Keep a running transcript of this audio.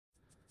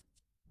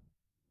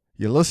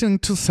You're listening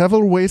to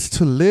Several Ways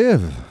to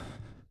Live.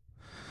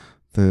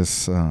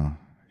 This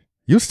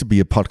used to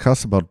be a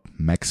podcast about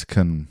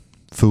Mexican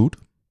food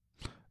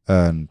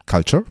and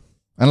culture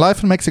and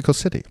life in Mexico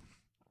City.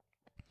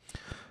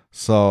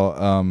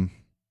 So,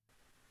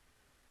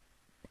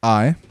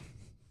 I,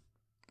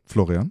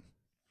 Florian,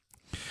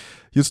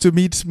 used to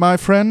meet my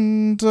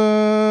friend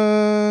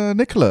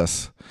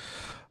Nicholas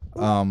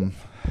from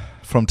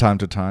time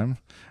to time.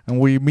 And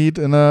we meet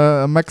in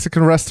a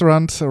Mexican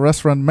restaurant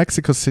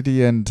Mexico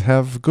City, and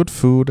have good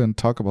food and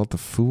talk about the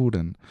food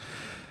and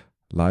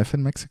life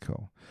in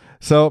Mexico.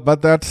 So,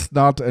 but that's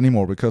not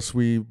anymore because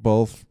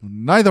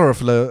neither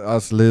of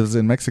us lives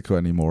in Mexico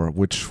anymore,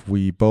 which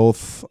we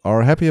both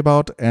are happy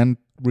about and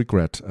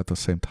regret at the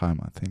same time,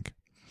 I think.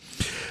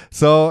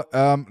 So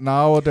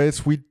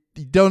nowadays we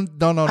don't.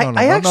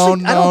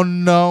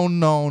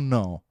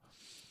 No.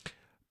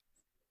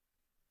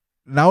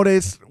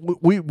 Nowadays,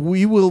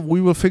 we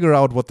will figure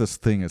out what this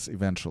thing is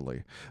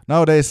eventually.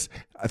 Nowadays,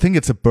 I think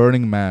it's a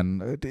Burning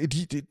Man.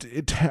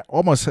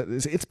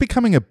 It's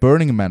becoming a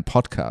Burning Man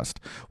podcast,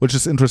 which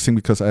is interesting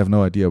because I have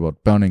no idea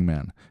about Burning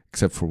Man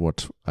except for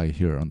what I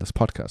hear on this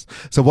podcast.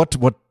 So,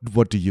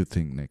 what do you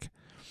think, Nick?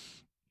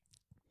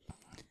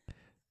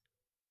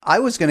 I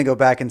was going to go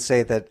back and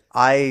say that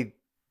I'm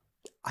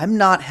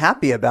not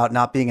happy about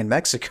not being in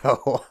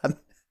Mexico.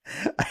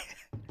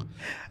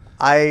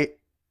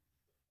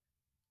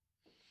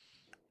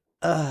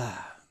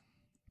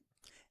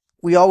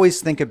 We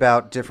always think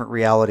about different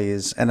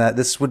realities, and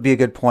this would be a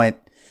good point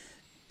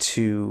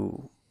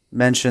to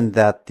mention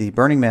that the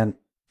Burning Man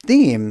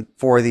theme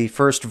for the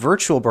first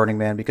virtual Burning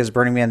Man, because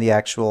Burning Man, the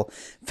actual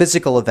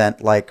physical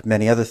event, like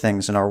many other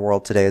things in our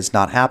world today, is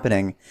not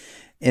happening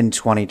in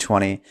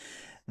 2020.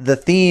 The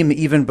theme,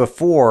 even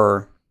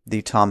before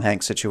the Tom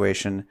Hanks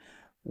situation,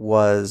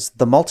 was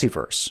the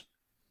multiverse.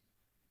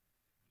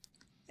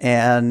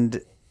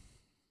 And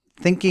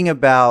thinking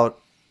about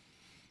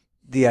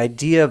the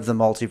idea of the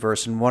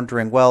multiverse and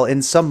wondering, well,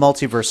 in some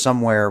multiverse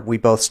somewhere, we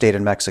both stayed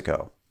in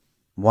Mexico.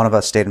 One of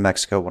us stayed in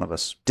Mexico, one of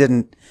us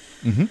didn't.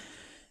 Mm-hmm.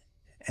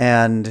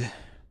 And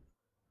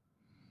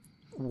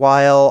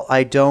while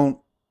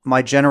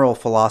my general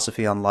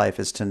philosophy on life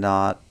is to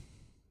not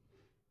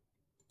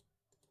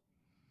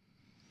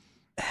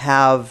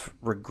have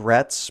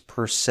regrets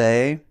per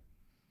se,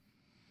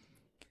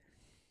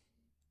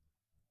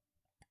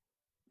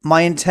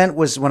 my intent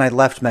was, when I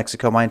left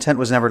Mexico, my intent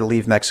was never to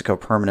leave Mexico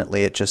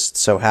permanently. It just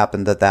so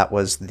happened that that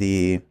was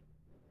the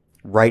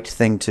right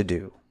thing to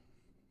do.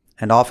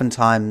 And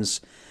oftentimes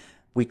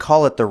we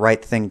call it the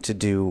right thing to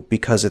do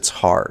because it's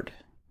hard,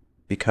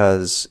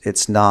 because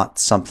it's not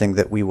something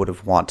that we would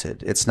have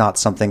wanted. It's not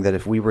something that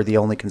if we were the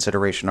only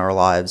consideration in our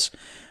lives,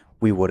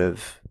 we would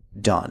have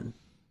done.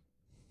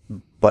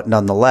 But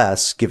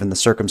nonetheless, given the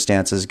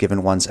circumstances,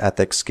 given one's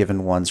ethics,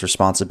 given one's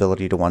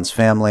responsibility to one's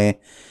family,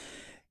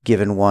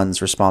 given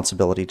one's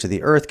responsibility to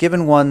the earth,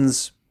 given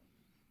one's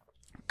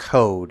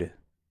code,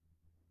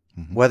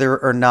 whether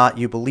or not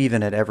you believe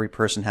in it, every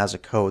person has a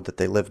code that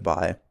they live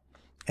by.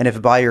 And if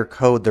by your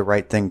code the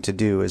right thing to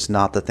do is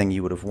not the thing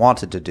you would have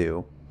wanted to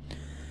do,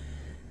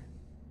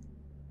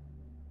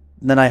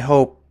 then I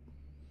hope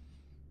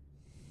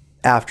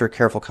after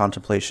careful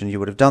contemplation you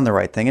would have done the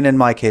right thing. And in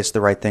my case,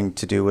 the right thing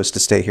to do was to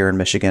stay here in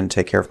Michigan and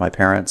take care of my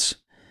parents.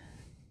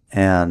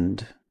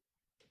 And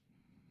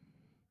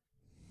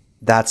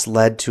that's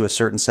led to a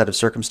certain set of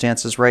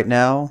circumstances right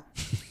now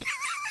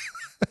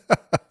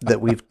that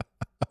we've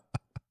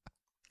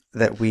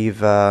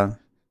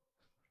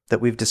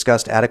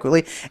discussed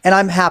adequately. And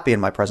I'm happy in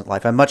my present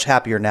life. I'm much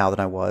happier now than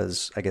I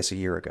was, I guess, a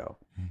year ago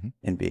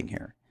in being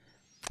here.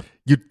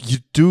 You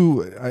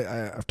do.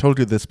 I've told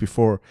you this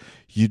before.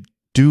 You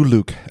do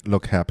look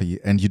happy,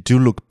 and you do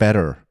look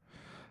better.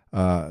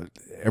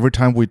 Every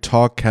time we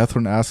talk,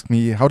 Catherine asks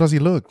me, "How does he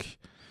look?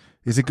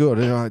 Is he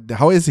good?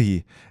 How is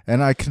he?"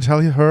 And I can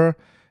tell her,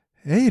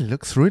 "Hey,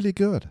 looks really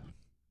good."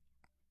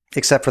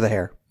 Except for the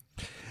hair.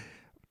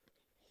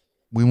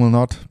 We will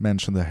not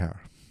mention the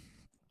hair.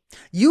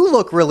 You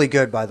look really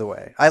good, by the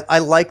way. I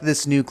like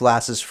this new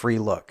glasses-free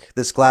look.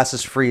 This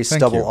glasses-free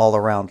stubble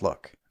all-around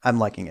look. I'm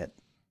liking it.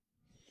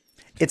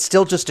 It's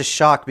still just a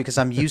shock because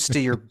I'm used to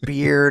your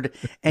beard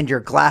and your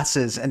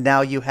glasses, and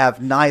now you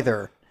have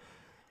neither.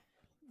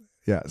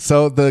 Yeah,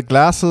 so the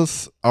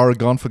glasses are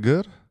gone for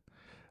good.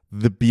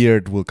 The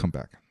beard will come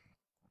back.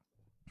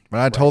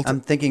 But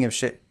I'm thinking of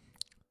shit.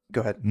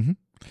 Go ahead.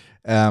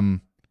 Mm-hmm.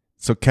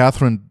 So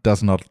Catherine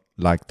does not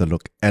like the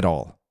look at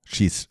all.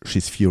 She's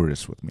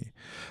furious with me.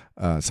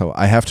 So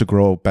I have to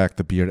grow back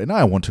the beard, and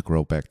I want to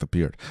grow back the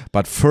beard.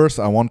 But first,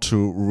 I want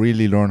to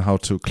really learn how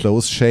to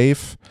close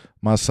shave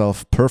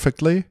myself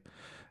perfectly.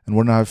 And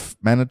when I've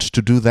managed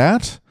to do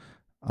that,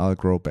 I'll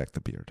grow back the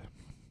beard.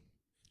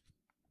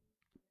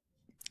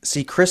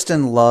 See,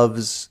 Kristen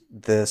loves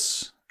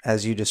this,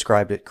 as you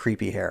described it,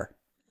 creepy hair.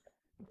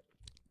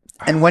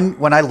 And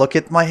when I look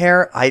at my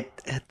hair, I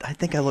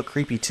think I look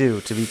creepy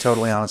too, to be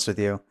totally honest with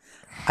you.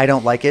 I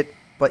don't like it,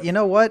 but you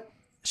know what?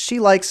 She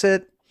likes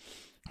it.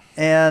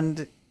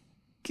 And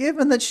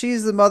given that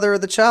she's the mother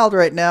of the child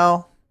right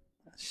now,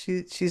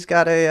 she's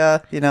got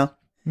a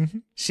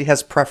she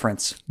has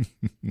preference.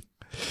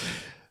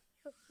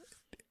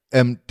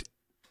 Um,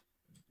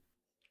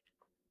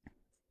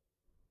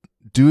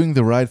 doing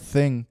the right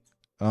thing.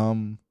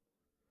 In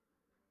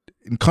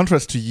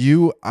contrast to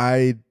you,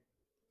 I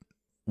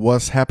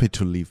was happy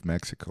to leave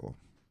Mexico.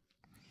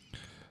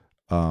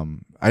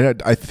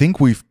 I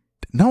think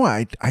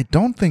I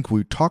don't think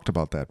we talked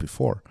about that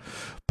before,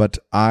 but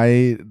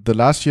the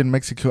last year in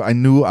Mexico, I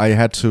knew I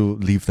had to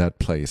leave that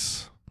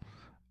place,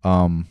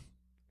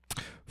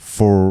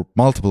 for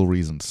multiple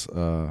reasons.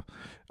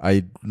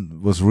 I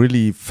was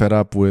really fed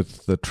up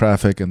with the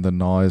traffic and the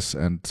noise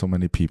and so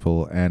many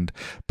people,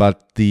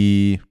 but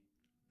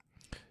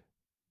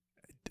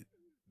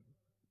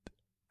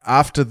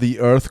after the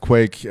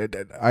earthquake,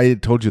 I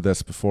told you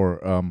this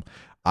before.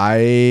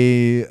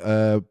 I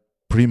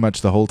pretty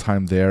much the whole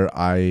time there,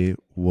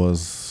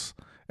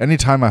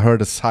 anytime I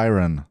heard a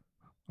siren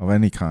of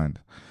any kind,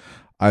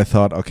 I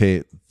thought,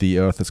 okay, the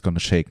earth is going to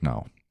shake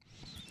now.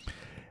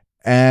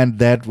 And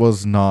that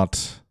was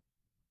not,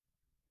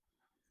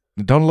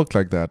 it don't look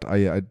like that.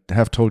 I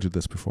have told you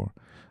this before.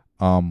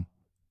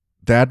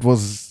 That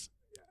was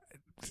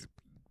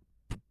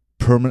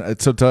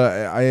permanent.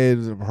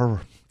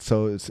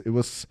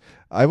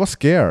 I was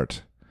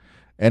scared.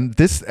 And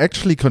this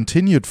actually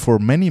continued for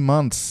many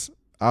months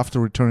after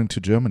returning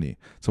to Germany.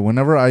 So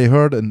whenever I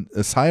heard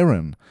a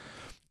siren,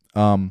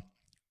 I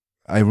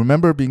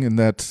remember being in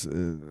that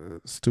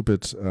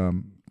stupid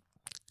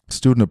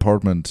student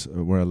apartment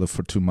where I lived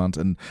for 2 months,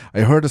 and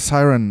I heard a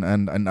siren,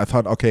 and I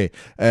thought, okay,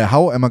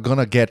 how am I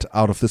gonna get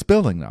out of this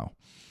building now?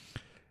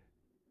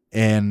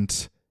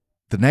 And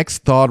the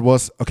next thought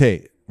was,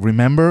 okay,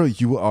 remember,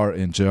 you are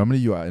in Germany,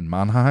 you are in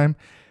Mannheim.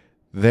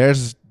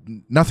 There's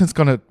nothing's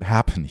gonna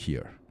happen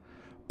here.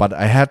 But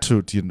I had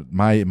to,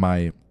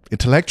 my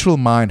intellectual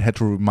mind had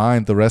to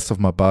remind the rest of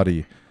my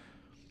body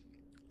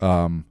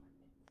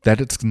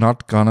that it's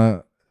not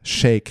gonna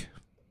shake.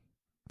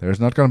 There's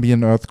not gonna be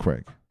an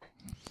earthquake.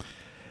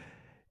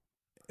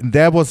 And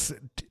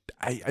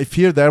I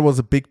fear that was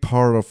a big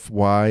part of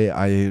why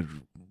I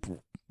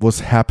was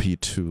happy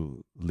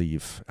to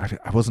leave.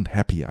 I wasn't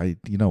happy.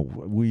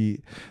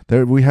 We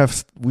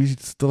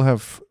still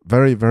have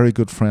very, very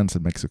good friends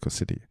in Mexico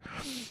City,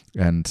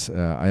 and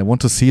I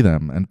want to see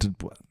them, and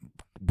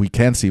we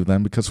can see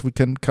them because we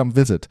can come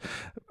visit.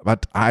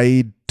 But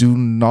I do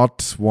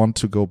not want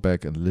to go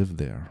back and live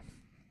there.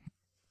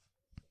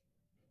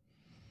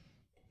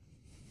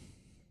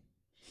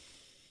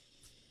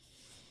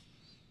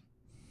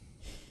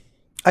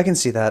 I can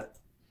see that.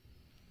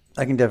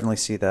 I can definitely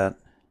see that.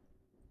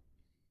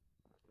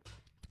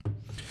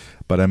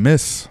 But I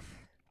miss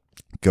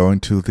going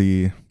to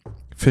the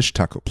fish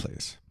taco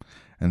place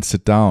and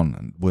sit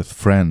down with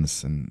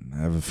friends and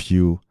have a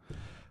few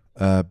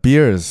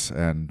beers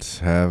and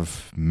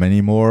have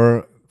many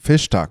more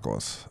fish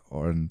tacos,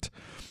 and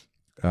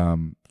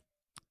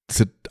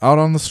sit out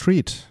on the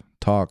street,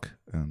 talk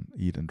and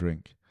eat and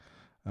drink,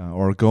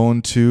 or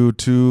going to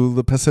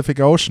the Pacific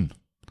Ocean,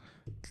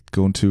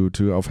 going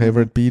to our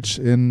favorite beach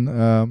in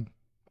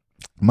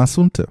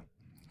Mazunte,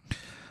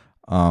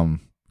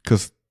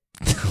 because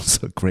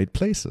those are great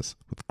places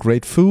with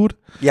great food.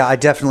 Yeah, I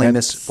definitely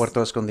miss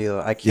Puerto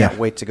Escondido. I can't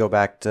wait to go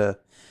back to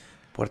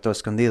Puerto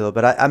Escondido,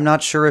 but I'm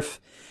not sure if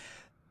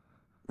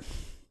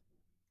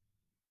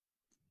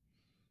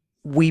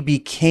we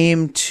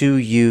became too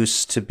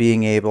used to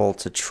being able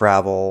to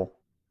travel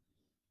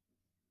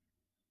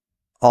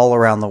all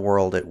around the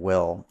world at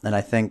will. And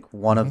I think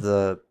one of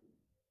the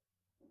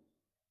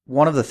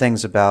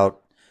things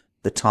about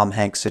the Tom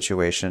Hanks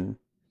situation,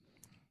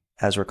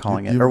 as we're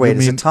calling it,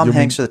 is it Tom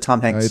Hanks or the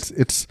Tom Hanks?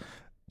 It's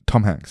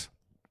Tom Hanks.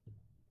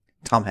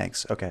 Tom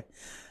Hanks. Okay.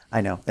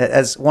 I know.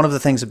 As one of the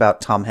things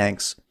about Tom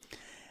Hanks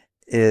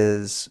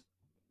is,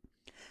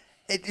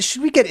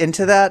 should we get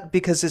into that?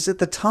 Because is it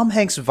the Tom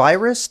Hanks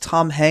virus,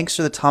 Tom Hanks,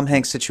 or the Tom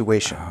Hanks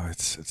situation? Oh,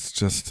 it's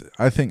just,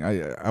 I think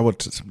I would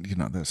just,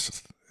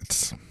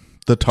 it's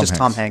the Tom just Hanks.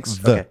 Tom Hanks.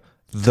 The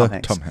Tom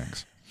Hanks. Tom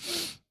Hanks.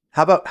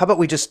 How about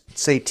we just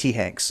say T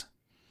Hanks?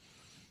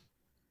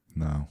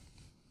 No.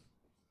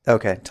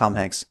 Okay, Tom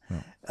Hanks.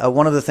 No.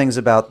 One of the things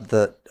about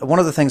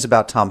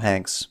Tom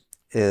Hanks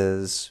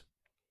is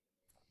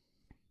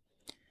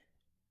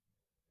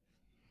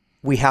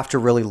we have to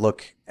really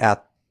look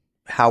at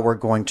how we're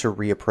going to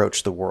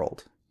reapproach the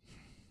world.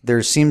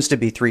 There seems to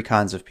be three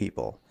kinds of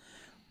people.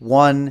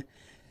 One,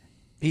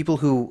 people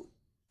who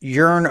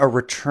yearn a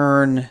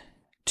return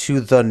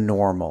to the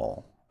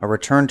normal, a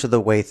return to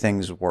the way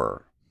things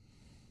were.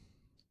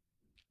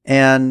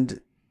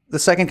 And the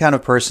second kind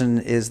of person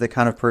is the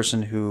kind of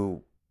person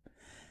who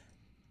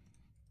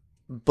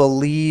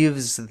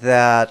believes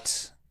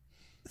that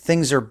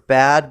things are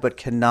bad but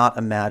cannot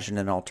imagine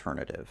an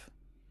alternative.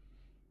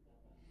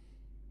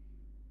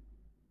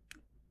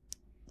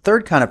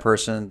 Third kind of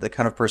person, the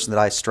kind of person that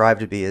I strive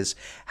to be, is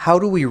how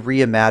do we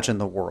reimagine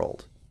the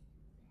world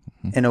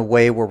in a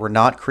way where we're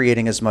not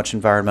creating as much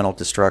environmental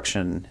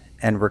destruction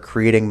and we're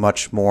creating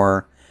much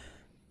more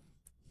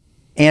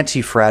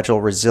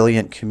anti-fragile,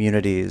 resilient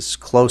communities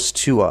close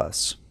to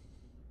us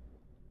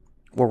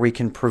where we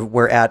can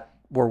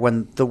where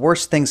when the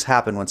worst things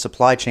happen, when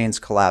supply chains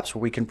collapse,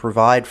 where we can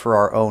provide for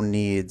our own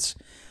needs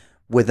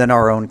within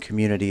our own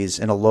communities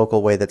in a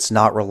local way that's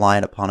not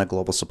reliant upon a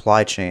global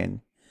supply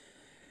chain.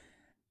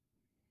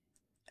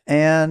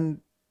 And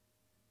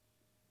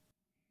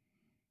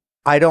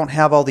I don't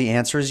have all the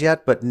answers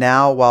yet, but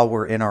now while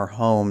we're in our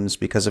homes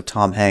because of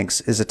Tom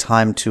Hanks is a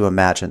time to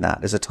imagine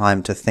that, is a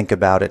time to think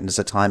about it, and is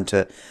a time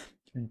to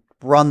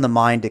run the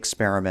mind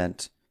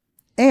experiment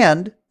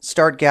and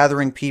start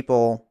gathering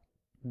people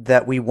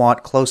that we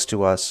want close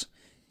to us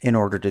in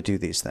order to do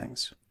these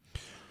things.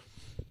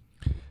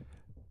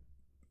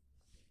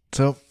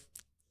 So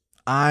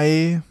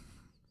I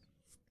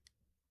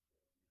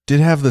did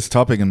have this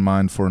topic in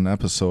mind for an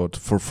episode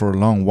for a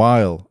long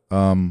while.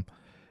 The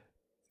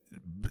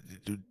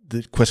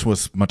question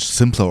was much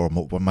simpler or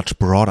much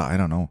broader. I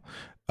don't know.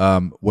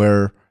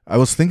 Where I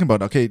was thinking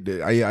about, okay,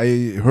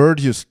 I heard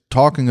you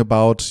talking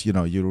about,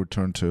 you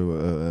returned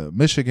to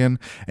Michigan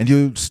and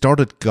you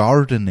started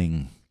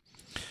gardening.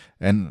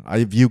 And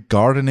I view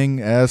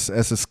gardening as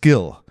a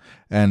skill.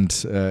 And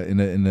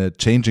in a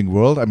changing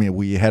world, I mean,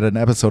 we had an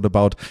episode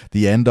about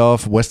the end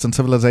of Western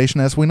civilization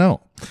as we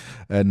know.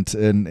 And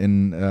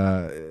in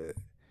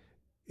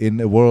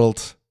a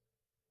world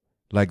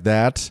like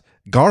that,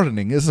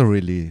 gardening is a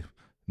really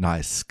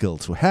nice skill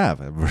to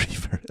have, a very,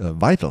 very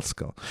vital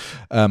skill.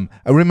 I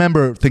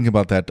remember thinking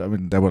about that. I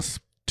mean, that was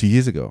 2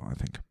 years ago, I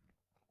think.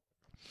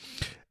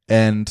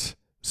 And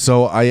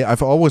so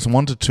I've always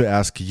wanted to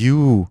ask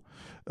you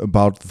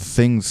about the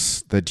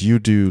things that you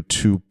do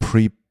to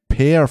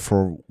prepare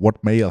for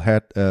what may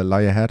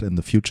lie ahead in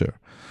the future.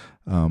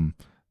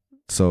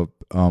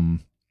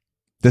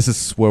 This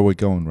is where we're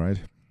going, right?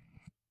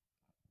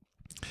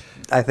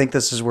 I think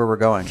this is where we're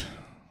going.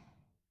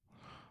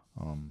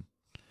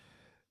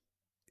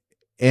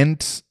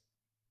 And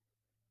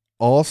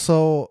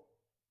also,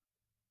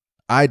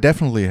 I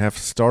definitely have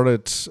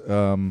started,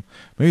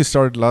 maybe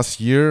started last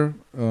year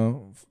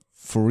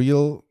for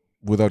real,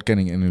 without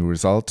getting any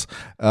results,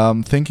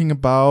 thinking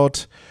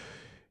about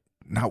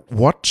now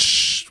what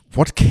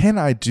can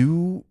I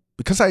do,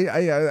 because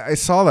I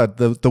saw that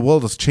the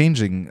world is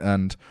changing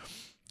and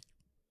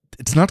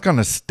it's not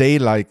gonna stay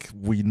like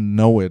we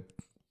know it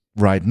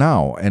right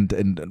now, and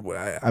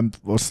I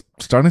was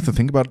starting to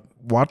think about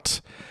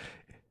what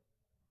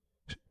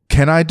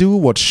can I do,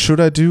 what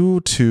should I do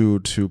to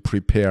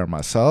prepare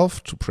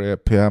myself, to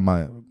prepare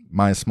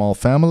my small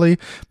family,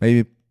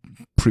 maybe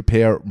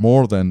prepare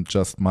more than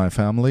just my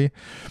family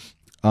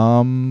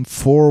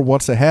for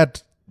what's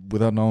ahead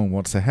without knowing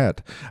what's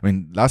ahead. I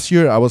mean, last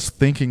year I was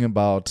thinking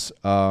about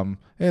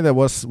there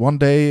was one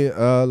day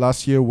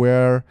last year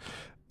where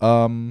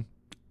in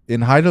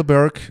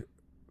Heidelberg,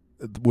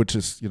 which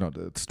is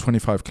it's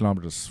 25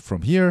 kilometers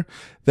from here,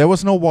 there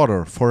was no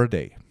water for a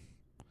day.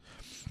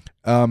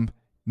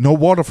 No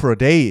water for a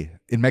day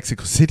in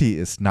Mexico City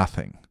is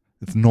nothing.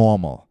 It's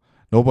normal.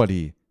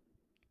 Nobody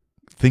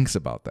thinks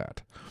about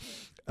that.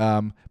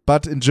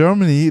 But in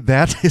Germany,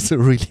 that is a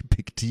really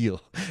big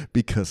deal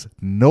because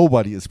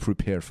nobody is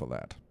prepared for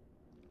that.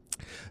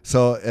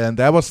 So, and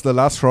that was the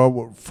last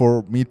straw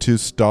for me to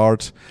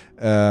start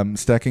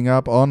stacking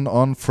up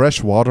on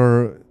fresh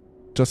water.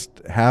 Just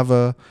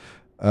have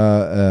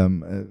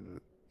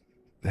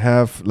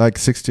have like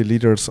 60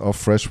 liters of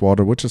fresh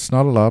water, which is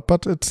not a lot,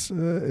 but it's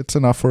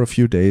enough for a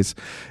few days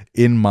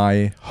in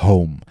my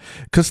home.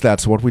 Because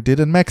that's what we did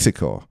in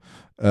Mexico.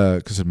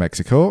 Because in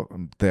Mexico,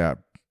 it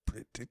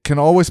can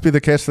always be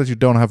the case that you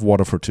don't have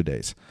water for 2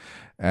 days.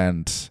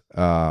 And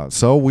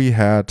so we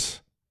had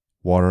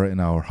water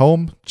in our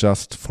home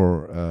just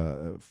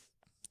for,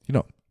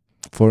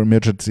 for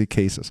emergency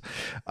cases.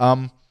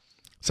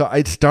 So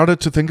I started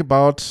to think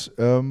about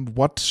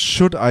what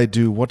should I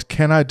do? What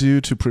can I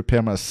do to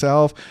prepare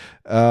myself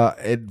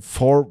and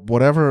for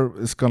whatever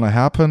is going to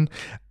happen?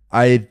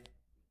 I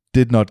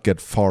did not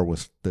get far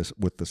with this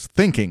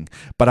thinking,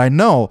 but I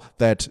know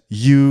that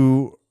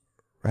you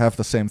have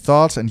the same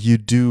thoughts and you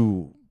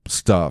do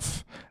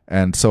stuff.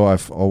 And so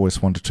I've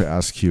always wanted to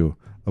ask you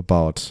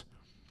about,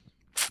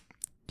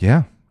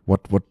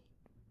 what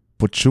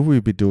should we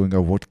be doing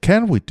or what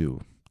can we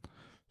do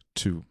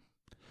to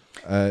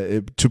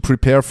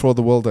prepare for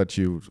the world that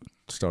you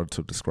started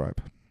to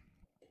describe?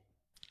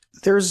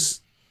 There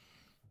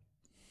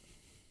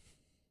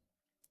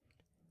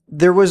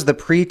was the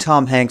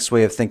pre-Tom Hanks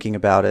way of thinking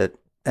about it,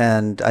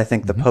 and I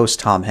think the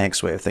post-Tom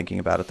Hanks way of thinking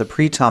about it. The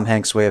pre-Tom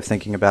Hanks way of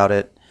thinking about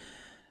it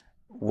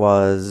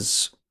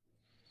was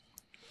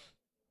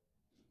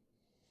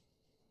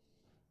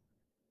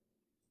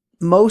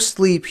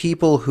mostly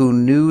people who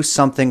knew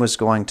something was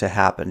going to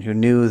happen, who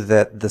knew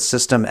that the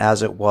system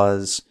as it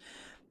was,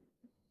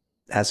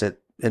 as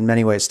it in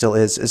many ways still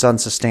is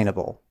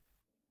unsustainable.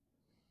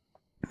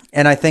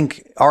 And I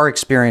think our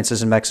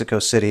experiences in Mexico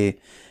City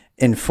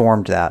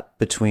informed that,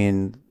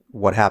 between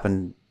what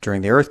happened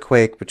during the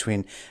earthquake,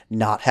 between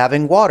not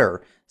having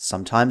water,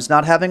 sometimes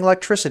not having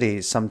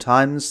electricity,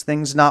 sometimes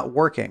things not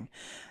working.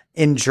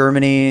 In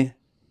Germany,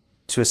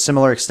 to a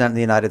similar extent in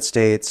the United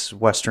States,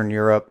 Western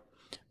Europe,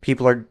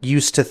 people are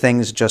used to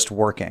things just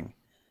working.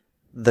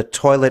 the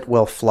toilet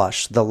will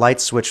flush, the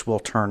light switch will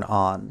turn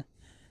on,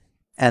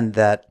 and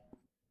that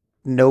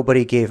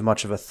nobody gave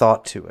much of a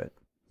thought to it.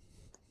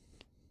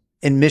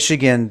 In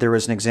Michigan, there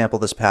was an example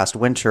this past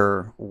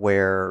winter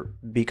where,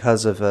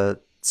 because of a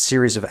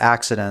series of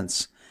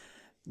accidents,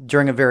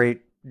 during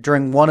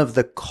one of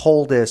the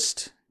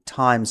coldest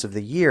times of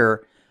the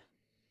year,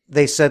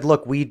 they said,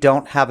 look, we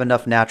don't have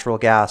enough natural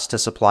gas to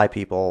supply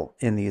people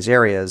in these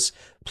areas.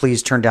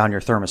 Please turn down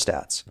your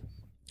thermostats,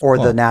 or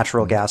the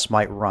natural gas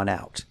might run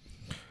out.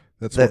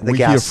 That's what we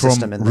hear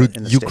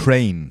from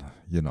Ukraine,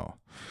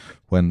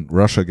 When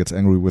Russia gets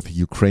angry with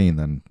Ukraine,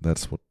 then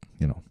that's what,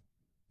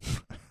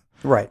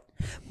 Right.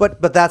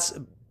 But that's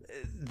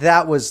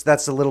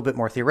a little bit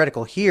more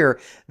theoretical. Here,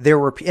 there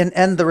were,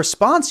 and the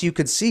response you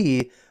could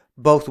see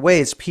both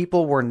ways.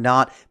 People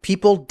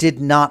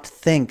did not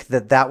think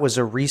that was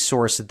a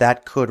resource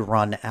that could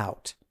run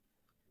out.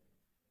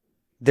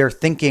 Their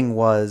thinking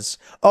was,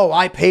 oh,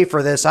 I pay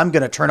for this. I'm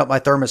going to turn up my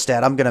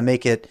thermostat. I'm going to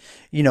make it,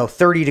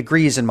 30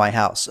 degrees in my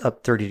house,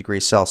 up 30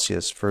 degrees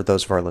Celsius for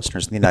those of our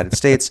listeners in the United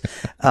States.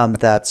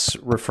 That's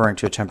referring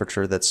to a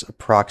temperature that's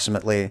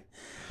approximately,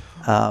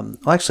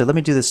 actually, let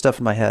me do this stuff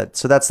in my head.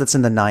 So that's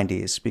in the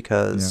 90s,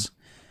 because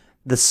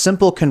the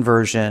simple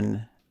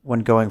conversion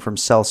when going from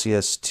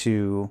Celsius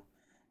to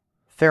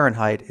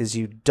Fahrenheit is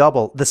you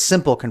double the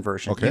simple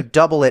conversion. Okay. You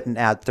double it and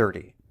add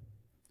 30.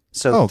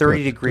 So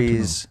 30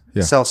 degrees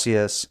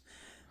Celsius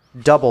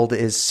doubled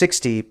is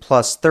 60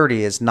 plus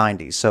 30 is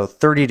 90. So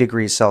 30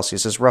 degrees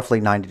Celsius is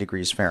roughly 90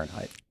 degrees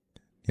Fahrenheit.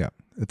 Yeah,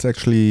 it's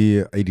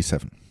actually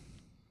 87.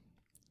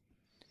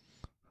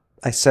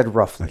 I said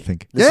roughly. I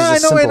think. This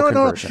is a simple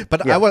conversion.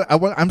 But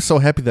I'm so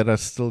happy that I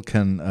still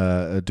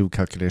can do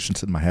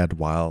calculations in my head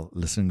while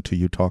listening to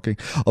you talking.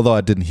 Although I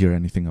didn't hear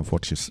anything of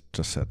what you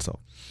just said. So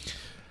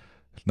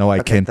no, I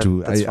can't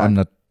do.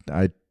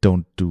 I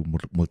don't do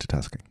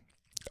multitasking.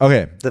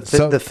 Okay.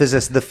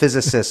 The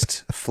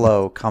physicist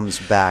flow comes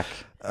back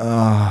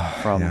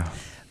from. Yeah.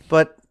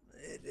 But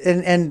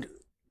and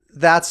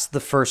that's the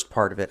first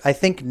part of it. I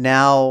think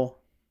now,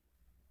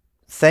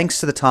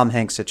 thanks to the Tom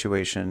Hanks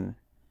situation,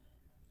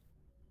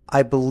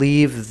 I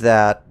believe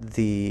that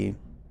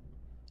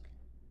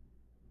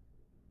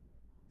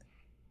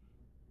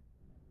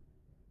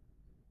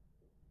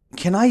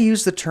can I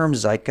use the term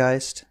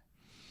zeitgeist?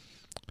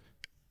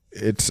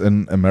 It's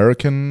an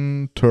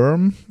American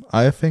term,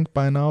 I think,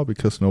 by now,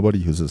 because nobody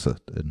uses it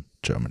in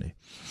Germany.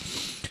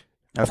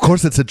 Okay. Of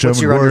course, it's a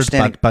German word,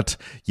 but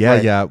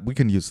right. We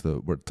can use the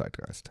word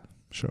zeitgeist.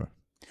 Sure.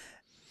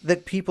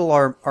 That people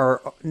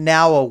are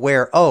now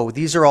aware,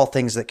 these are all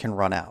things that can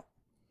run out.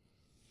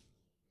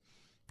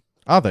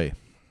 Are they?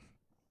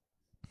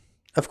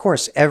 Of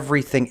course,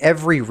 every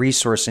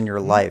resource in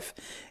your life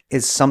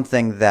is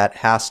something that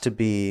has to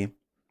be.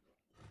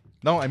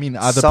 No, I mean,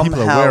 are the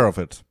people aware of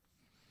it?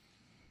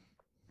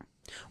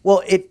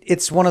 Well,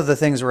 it's one of the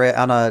things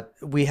where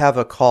we have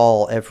a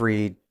call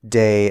every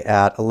day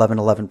at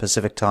 11:11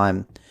 Pacific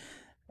time,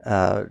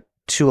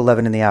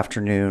 2:11 in the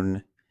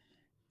afternoon,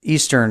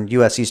 Eastern,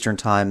 U.S. Eastern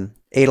time,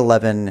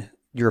 8:11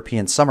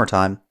 European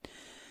summertime,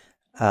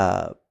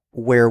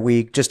 where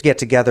we just get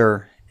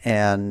together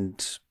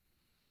and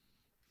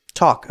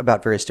talk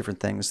about various different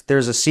things.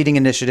 There's a seating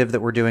initiative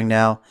that we're doing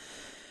now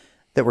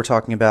that we're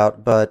talking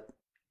about, but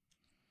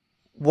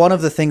one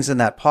of the things in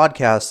that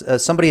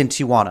podcast, somebody in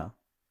Tijuana,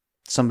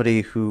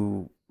 somebody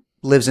who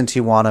lives in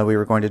Tijuana, we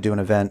were going to do an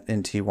event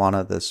in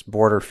Tijuana, this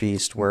border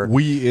feast where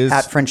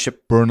at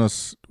Friendship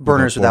Burners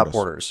Without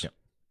Borders. Yeah.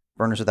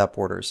 Burners Without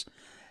Borders.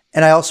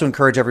 And I also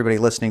encourage everybody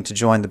listening to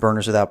join the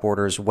Burners Without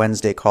Borders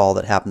Wednesday call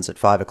that happens at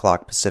 5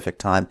 o'clock Pacific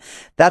time.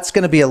 That's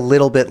going to be a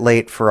little bit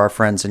late for our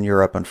friends in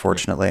Europe,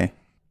 unfortunately.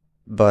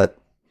 But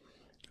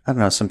I don't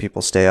know, some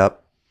people stay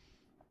up.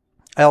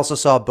 I also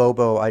saw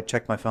Bobo. I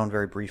checked my phone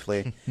very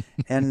briefly.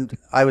 And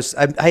I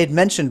had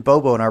mentioned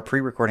Bobo in our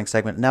pre-recording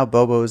segment. Now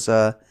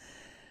Bobo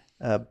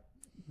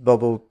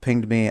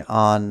pinged me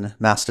on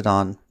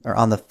Mastodon, or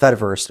on the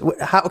Fediverse.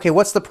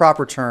 What's the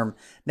proper term?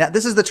 Now,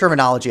 this is the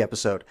terminology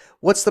episode.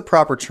 What's the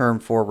proper term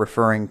for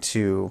referring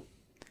to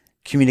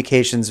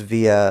communications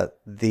via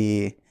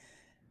the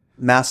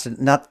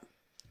Mastodon?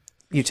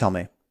 You tell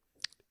me.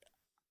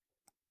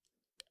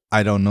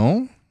 I don't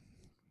know.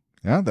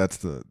 Yeah, that's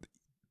the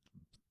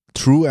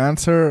true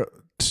answer.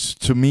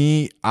 To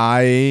me,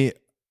 I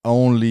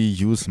only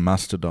use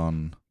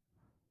Mastodon.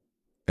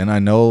 And I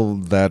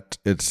know that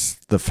the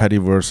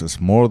Fediverse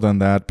is more than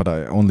that, but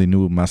I only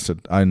know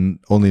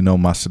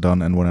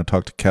Mastodon. And when I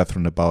talked to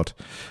Catherine about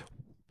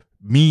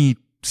me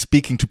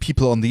speaking to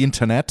people on the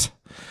internet,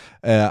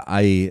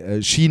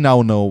 she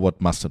now know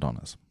what Mastodon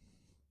is.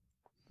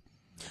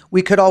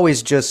 We could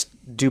always just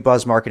do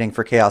buzz marketing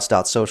for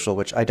chaos.social,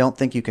 which I don't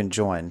think you can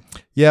join.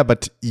 Yeah,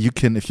 but you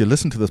can, if you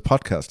listen to this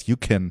podcast, you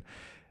can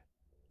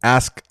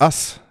ask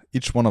us,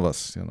 each one of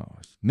us,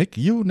 Nick,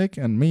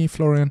 and me,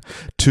 Florian,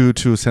 to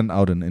send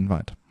out an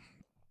invite.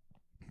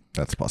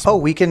 That's possible. Oh,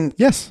 we can.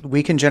 Yes,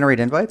 we can generate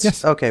invites.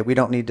 Yes. Okay, we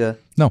don't need to.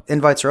 No,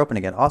 invites are open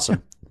again.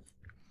 Awesome. Yeah.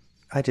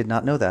 I did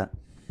not know that.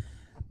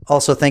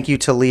 Also, thank you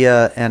to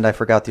Leah, and I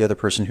forgot the other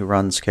person who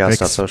runs Rix.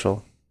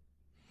 Chaos.social.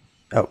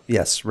 Oh,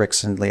 yes,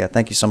 Rix and Leah.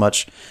 Thank you so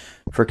much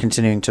for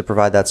continuing to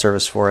provide that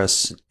service for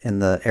us in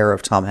the era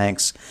of Tom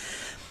Hanks.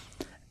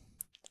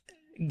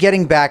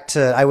 Getting back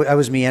to, I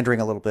was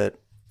meandering a little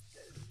bit.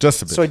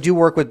 Just a bit. So I do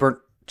work with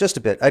just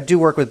a bit. I do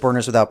work with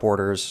Burners Without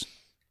Borders,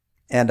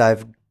 and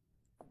I've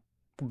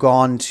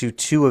gone to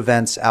 2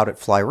 events out at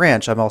Fly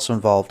Ranch. I'm also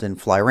involved in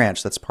Fly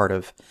Ranch. That's part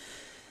of.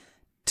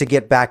 To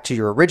get back to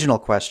your original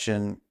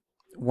question,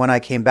 when I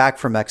came back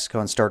from Mexico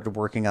and started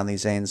working on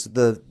these zanes,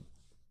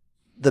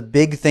 the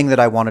big thing that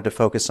I wanted to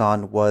focus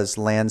on was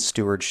land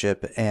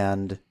stewardship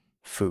and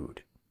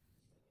food.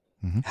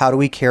 Mm-hmm. How do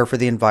we care for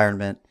the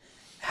environment?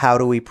 How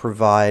do we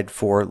provide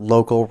for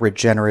local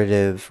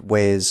regenerative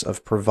ways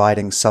of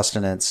providing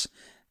sustenance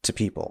to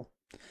people?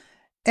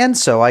 And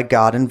so I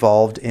got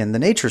involved in the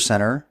Nature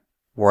Center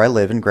where I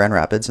live in Grand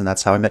Rapids, and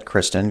that's how I met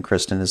Kristen.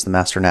 Kristen is the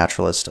master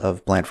naturalist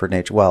of Blandford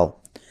Nature.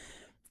 Well,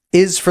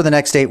 is for the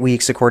next 8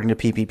 weeks, according to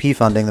PPP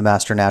funding, the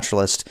master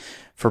naturalist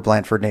for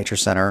Blandford Nature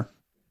Center,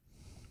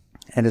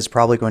 and is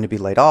probably going to be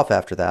laid off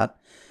after that.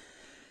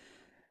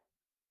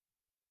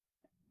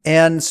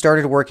 And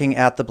started working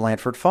at the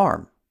Blandford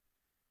farm.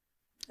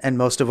 And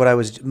most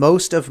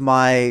of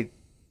my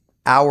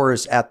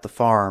hours at the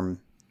farm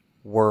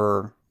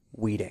were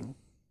weeding.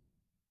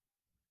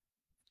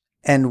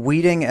 And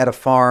weeding at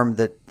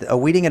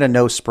a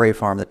no spray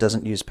farm that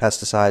doesn't use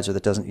pesticides or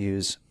that doesn't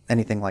use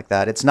anything like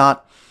that. It's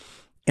not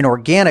an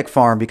organic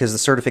farm because the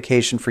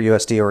certification for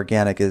USDA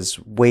organic is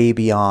way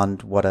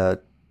beyond what a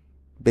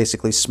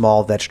basically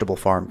small vegetable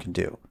farm can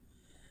do.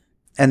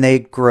 And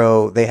they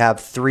have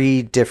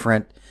 3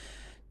 different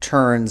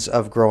turns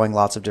of growing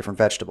lots of different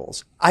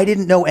vegetables. I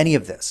didn't know any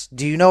of this.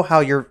 Do you know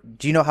how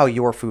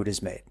your food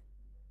is made?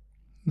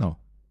 No.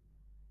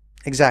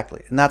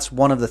 Exactly. And that's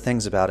one of the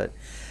things about it.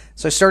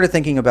 So I started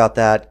thinking about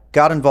that,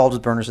 got involved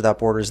with Burners Without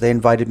Borders. They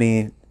invited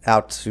me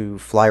out to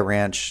Fly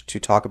Ranch to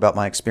talk about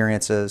my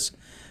experiences.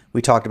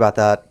 We talked about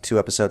that 2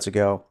 episodes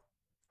ago.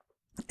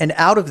 And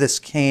out of this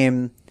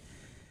came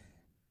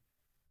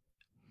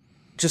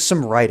just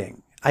some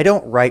writing. I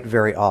don't write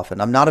very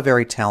often. I'm not a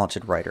very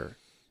talented writer.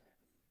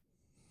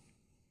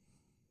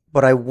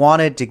 But I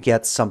wanted to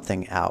get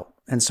something out.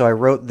 And so I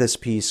wrote this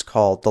piece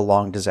called The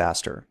Long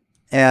Disaster.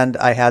 And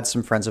I had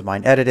some friends of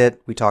mine edit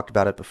it. We talked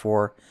about it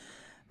before.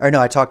 Or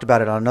no, I talked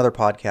about it on another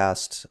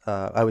podcast.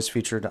 I was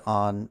featured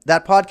on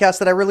that podcast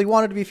that I really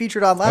wanted to be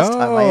featured on last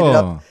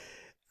time.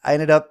 I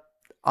ended up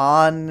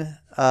on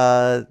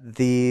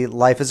the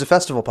Life is a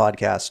Festival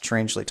podcast,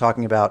 strangely,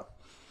 talking about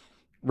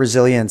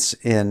resilience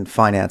in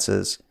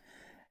finances.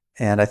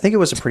 And I think it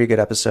was a pretty good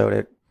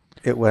episode.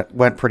 It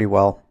went pretty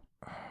well.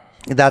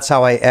 That's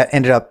how I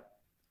ended up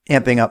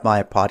amping up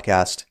my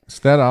podcast. Is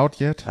that out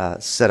yet?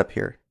 Setup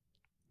here.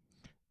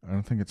 I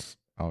don't think it's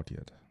out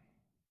yet.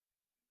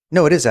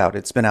 No, it is out.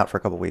 It's been out for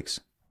a couple weeks.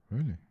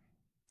 Really?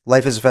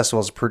 Life is a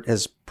Festival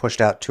has pushed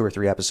out 2 or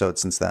 3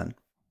 episodes since then.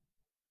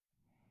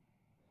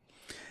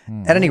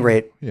 At any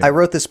rate, Yeah. I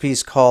wrote this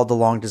piece called The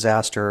Long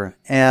Disaster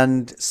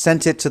and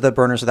sent it to the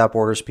Burners Without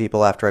Borders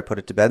people after I put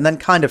it to bed, and then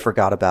kind of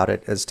forgot about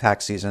it as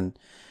tax season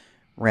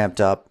ramped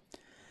up.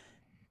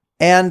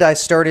 And I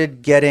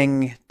started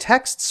getting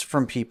texts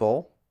from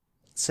people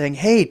saying,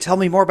 hey, tell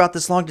me more about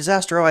this long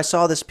disaster. Oh, I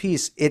saw this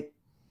piece.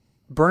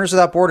 Burners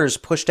Without Borders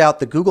pushed out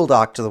the Google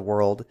Doc to the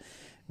world.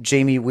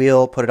 Jamie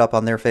Wheel put it up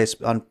on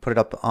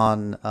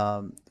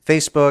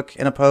Facebook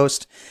in a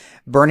post.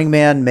 Burning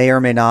Man may or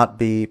may not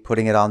be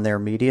putting it on their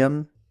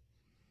Medium.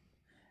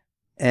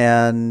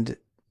 And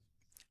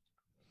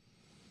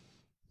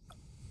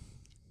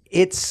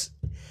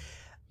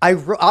I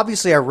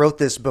wrote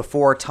this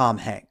before Tom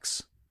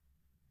Hanks.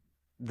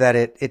 That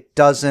it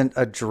doesn't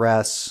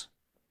address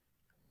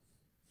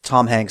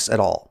Tom Hanks at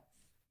all.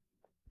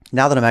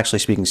 Now that I'm actually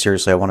speaking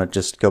seriously, I want to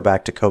just go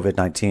back to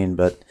COVID-19,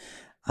 but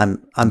I'm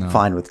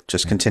fine with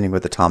just continuing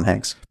with the Tom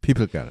Hanks.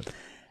 People get it.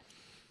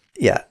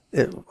 Yeah,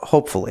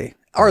 hopefully.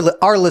 Our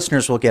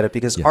listeners will get it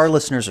because our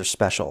listeners are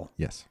special.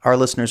 Yes. Our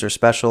listeners are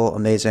special,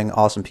 amazing,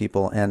 awesome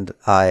people, and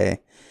I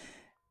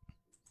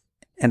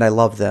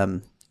love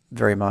them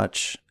very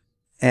much.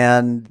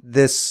 And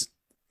this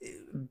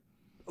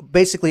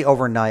basically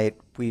overnight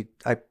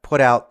I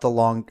put out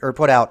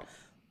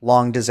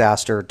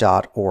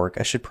longdisaster.org.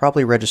 I should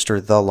probably register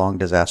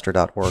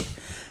thelongdisaster.org.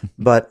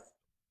 But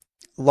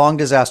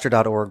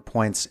longdisaster.org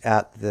points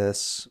at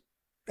this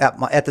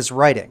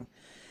writing.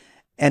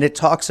 And it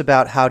talks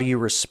about how do you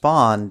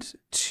respond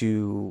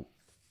to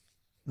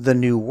the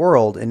new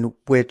world in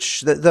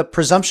which the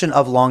presumption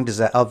of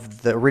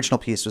of the original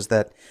piece was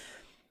that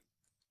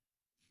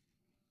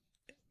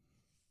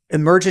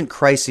emergent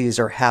crises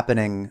are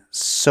happening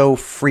so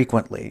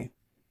frequently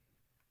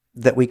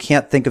that we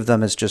can't think of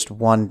them as just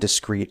one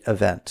discrete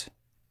event.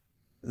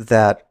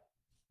 That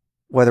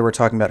whether we're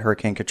talking about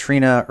Hurricane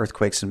Katrina,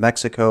 earthquakes in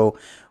Mexico,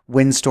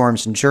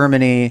 windstorms in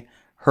Germany,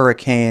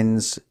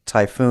 hurricanes,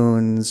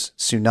 typhoons,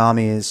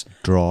 tsunamis,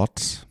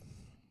 Droughts.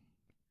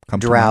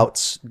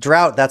 droughts.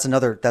 Drought, that's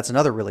another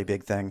really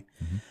big thing.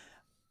 Mm-hmm.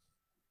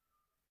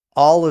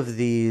 all of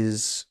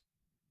these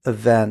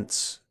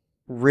events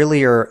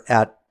really are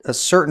at a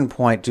certain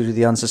point, due to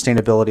the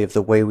unsustainability of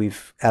the way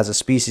we've, as a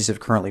species, have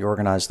currently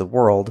organized the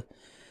world,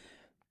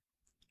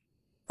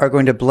 are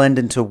going to blend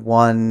into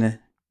one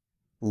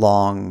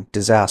long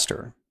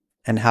disaster.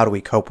 And how do we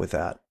cope with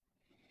that?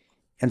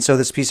 And so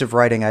this piece of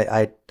writing,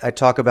 I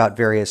talk about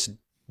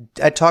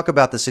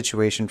the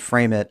situation,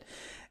 frame it,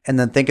 and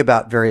then think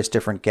about various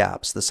different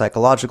gaps: the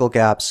psychological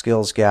gap,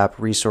 skills gap,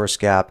 resource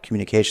gap,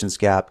 communications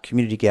gap,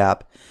 community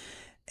gap,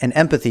 and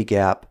empathy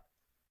gap.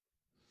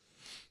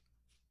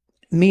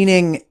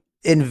 Meaning,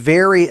 in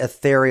very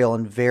ethereal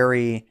and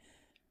very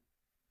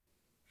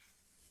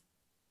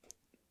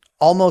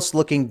almost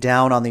looking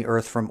down on the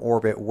earth from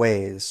orbit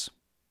ways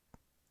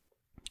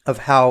of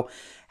how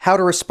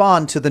to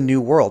respond to the new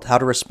world, how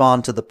to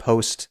respond to the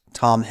post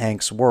Tom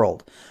Hanks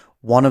world.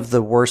 One of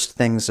the worst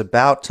things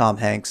about Tom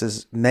Hanks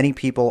is many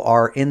people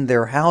are in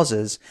their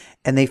houses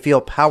and they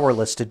feel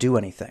powerless to do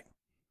anything.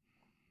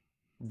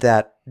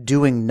 That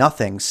doing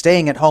nothing,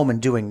 staying at home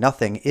and doing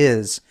nothing,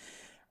 is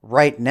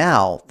right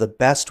now the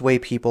best way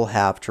people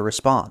have to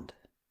respond.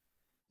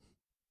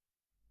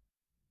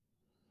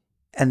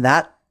 And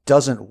that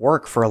doesn't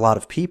work for a lot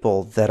of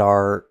people that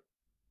are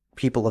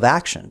people of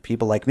action,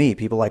 people like me,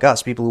 people like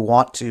us, people who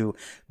want to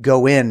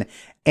go in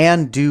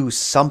and do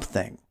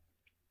something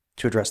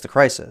to address the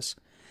crisis.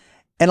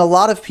 And a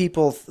lot of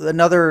people,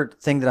 another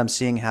thing that I'm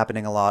seeing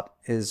happening a lot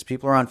is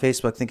people are on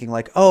Facebook thinking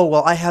like, oh,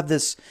 well, I have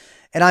this,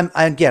 and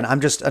I'm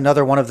just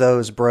another one of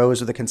those bros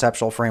with a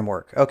conceptual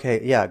framework.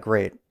 Okay, yeah,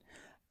 great.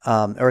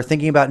 Or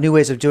thinking about new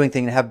ways of doing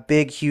things and have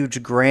big,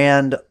 huge,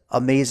 grand,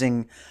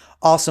 amazing,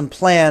 awesome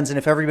plans. And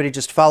if everybody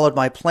just followed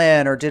my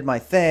plan or did my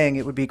thing,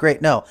 it would be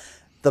great. No,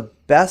 the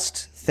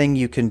best thing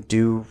you can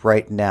do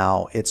right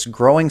now, it's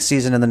growing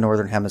season in the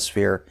Northern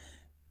Hemisphere.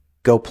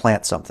 Go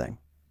plant something.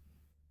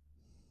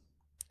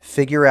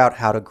 Figure out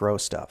how to grow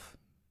stuff.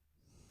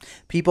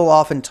 People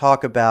often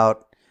talk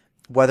about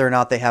whether or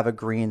not they have a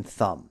green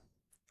thumb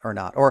or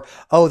not. Or,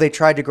 oh, they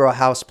tried to grow a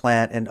house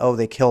plant and, oh,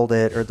 they killed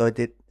it, or they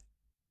did.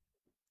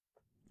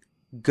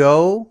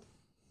 Go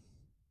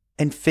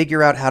and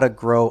figure out how to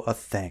grow a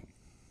thing.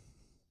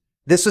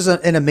 This is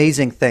an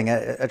amazing thing.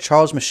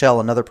 Charles Michel,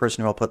 another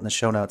person who I'll put in the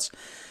show notes,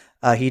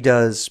 he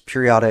does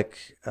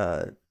periodic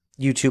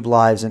YouTube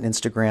lives and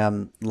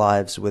Instagram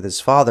lives with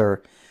his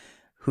father,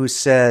 who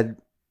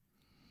said,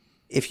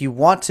 if you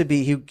want to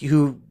be,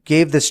 who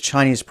gave this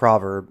Chinese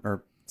proverb,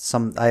 or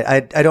some,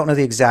 I don't know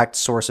the exact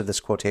source of this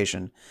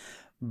quotation,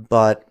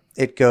 but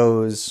it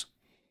goes,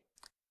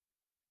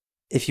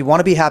 if you want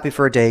to be happy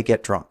for a day,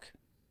 get drunk.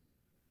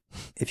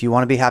 If you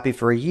want to be happy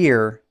for a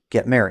year,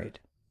 get married.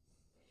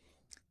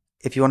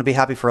 If you want to be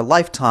happy for a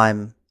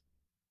lifetime,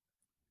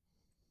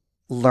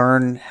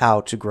 learn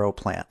how to grow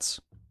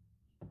plants.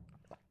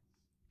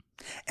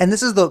 And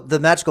this is the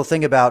magical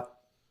thing about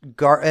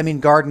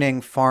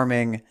gardening,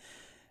 farming,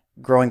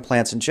 growing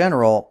plants in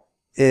general,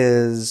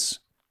 is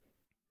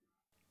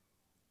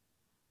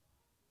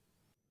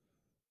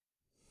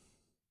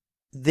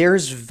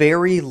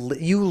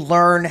you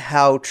learn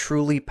how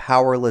truly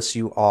powerless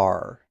you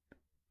are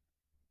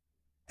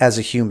as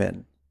a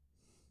human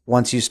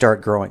once you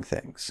start growing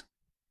things.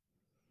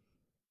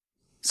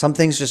 Some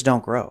things just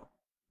don't grow.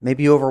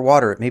 Maybe you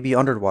overwater it, maybe you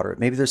underwater it,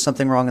 maybe there's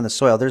something wrong in the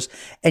soil.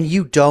 And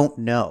you don't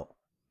know.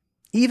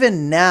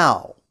 Even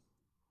now,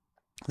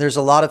 there's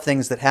a lot of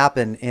things that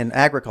happen in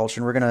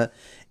agriculture. And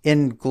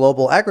in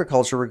global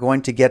agriculture, we're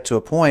going to get to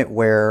a point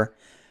where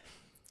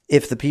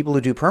if the people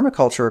who do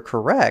permaculture are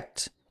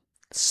correct,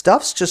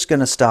 stuff's just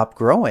going to stop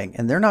growing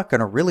and they're not going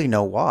to really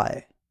know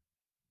why.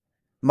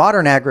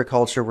 Modern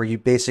agriculture, where you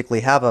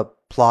basically have a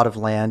plot of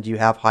land, you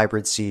have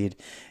hybrid seed,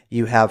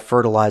 you have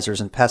fertilizers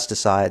and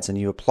pesticides, and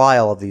you apply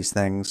all of these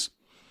things,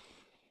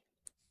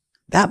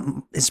 that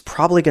is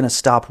probably going to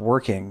stop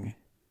working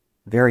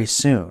very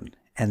soon.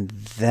 And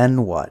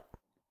then what?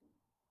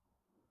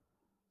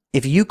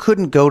 If you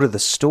couldn't go to the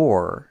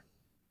store,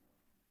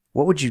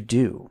 what would you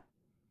do?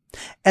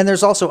 And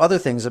there's also other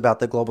things about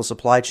the global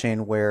supply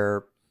chain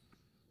where,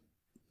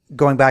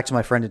 going back to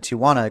my friend in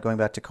Tijuana, going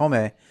back to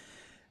Come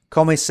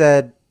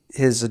said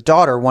his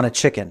daughter won a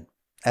chicken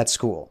at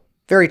school.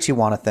 Very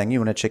Tijuana thing. You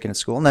win a chicken at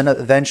school. And then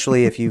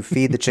eventually, if you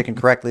feed the chicken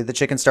correctly, the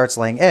chicken starts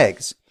laying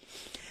eggs.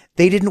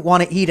 They didn't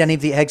want to eat any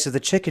of the eggs of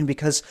the chicken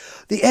because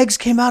the eggs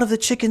came out of the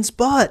chicken's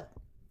butt.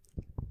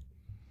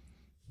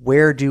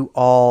 Where do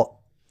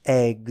all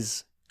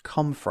eggs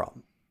come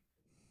from?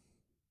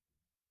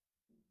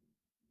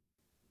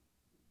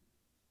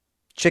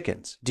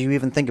 Chickens. Do you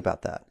even think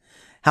about that?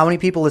 How many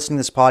people listening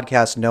to this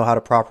podcast know how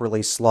to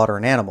properly slaughter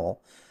an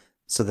animal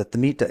so that the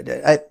meat...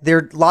 there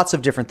are lots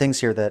of different things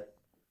here that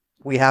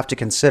we have to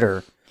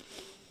consider.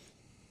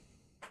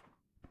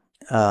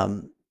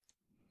 And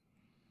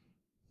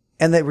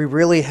that we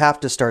really have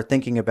to start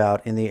thinking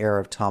about in the era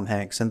of Tom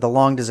Hanks. And the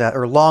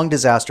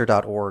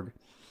longdisaster.org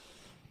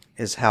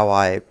is how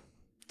I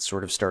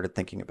sort of started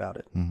thinking about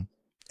it. Mm-hmm.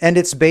 And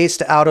it's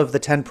based out of the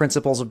 10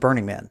 principles of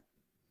Burning Man,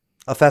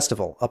 a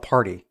festival, a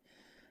party.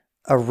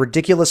 a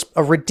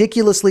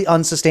ridiculously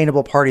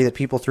unsustainable party that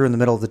people threw in the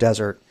middle of the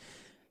desert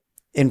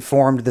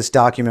informed this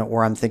document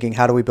where I'm thinking,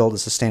 how do we build a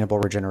sustainable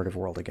regenerative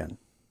world again?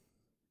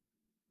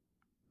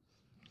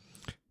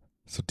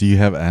 So do you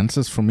have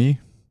answers for me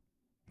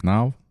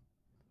now?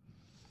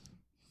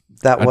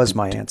 That was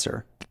my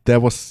answer.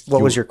 That was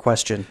what was your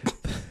question?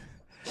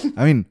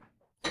 I mean,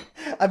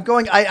 I'm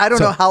going, I don't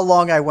know how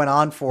long I went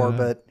on for,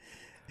 but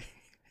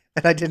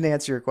and I didn't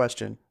answer your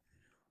question.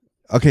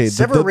 Okay.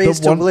 Several ways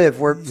to live,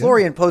 where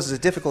Florian poses a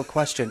difficult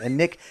question and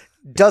Nick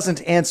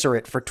doesn't answer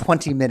it for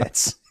 20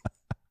 minutes.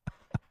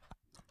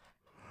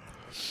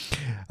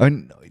 I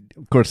mean,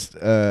 of course,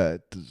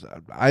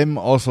 I'm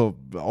also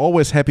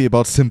always happy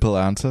about simple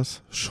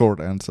answers, short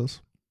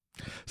answers.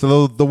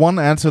 So the one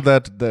answer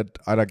that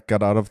I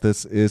got out of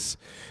this is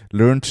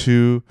learn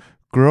to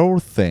grow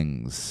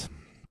things.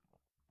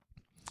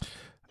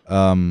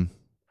 Good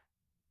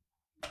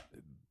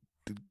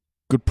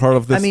part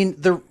of this. I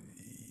mean,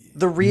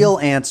 the real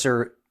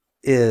answer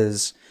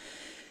is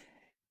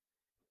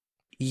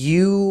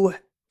you,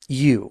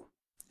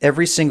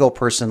 every single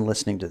person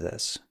listening to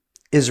this,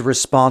 is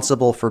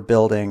responsible for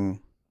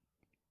building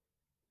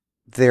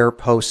their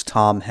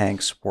post-Tom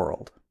Hanks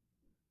world,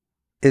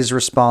 is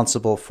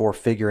responsible for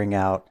figuring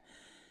out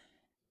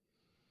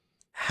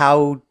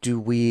how do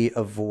we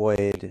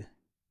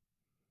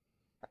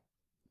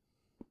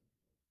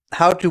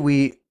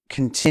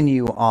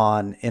continue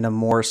on in a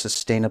more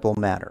sustainable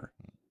manner.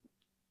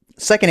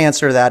 Second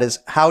answer to that is,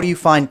 how do you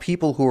find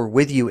people who are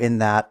with you in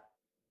that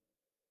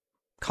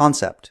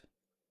concept?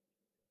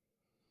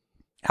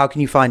 How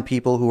can you find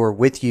people who are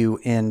with you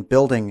in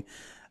building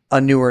a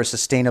newer,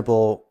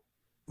 sustainable,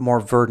 more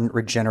verdant,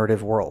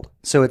 regenerative world?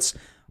 So it's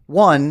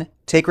 1,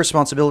 take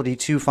responsibility.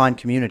 2, find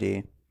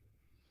community.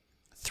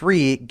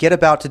 3, get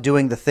about to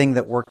doing the thing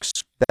that works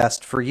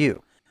best for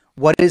you.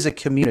 What is a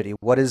community?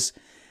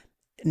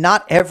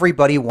 Not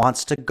everybody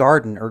wants to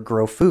garden or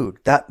grow food.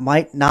 That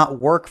might not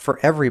work for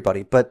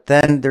everybody, but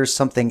then there's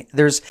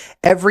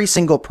every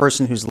single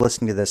person who's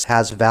listening to this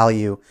has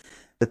value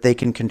that they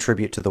can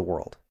contribute to the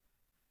world,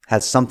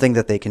 has something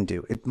that they can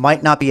do. It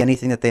might not be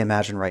anything that they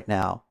imagine right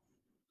now,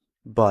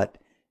 but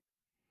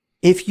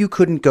if you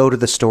couldn't go to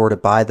the store to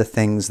buy the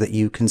things that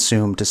you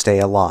consume to stay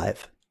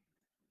alive,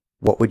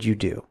 what would you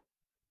do?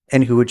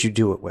 And who would you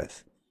do it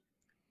with?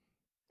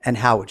 And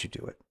how would you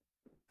do it?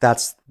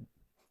 That's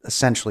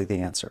essentially the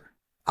answer.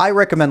 I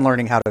recommend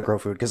learning how to grow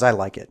food because I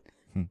like it.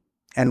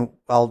 And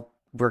I don't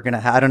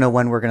know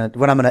when I'm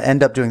going to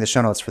end up doing the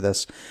show notes for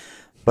this,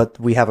 but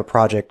we have a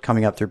project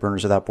coming up through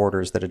Burners Without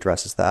Borders that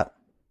addresses that.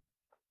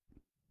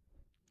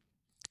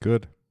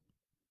 Good.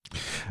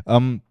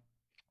 I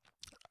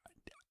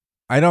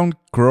don't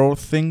grow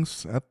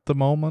things at the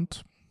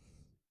moment.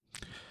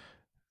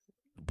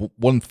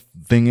 One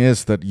thing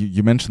is that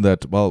you mentioned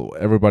that, well,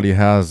 everybody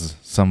has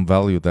some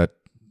value that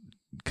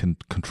can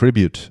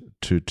contribute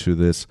to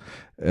this,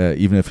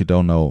 even if you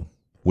don't know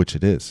which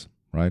it is,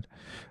 right?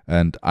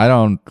 And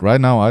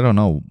right now I don't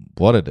know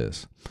what it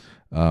is.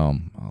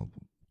 I'll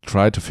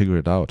try to figure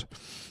it out.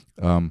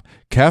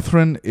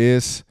 Catherine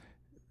is,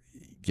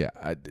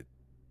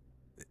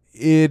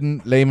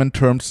 in layman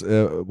terms,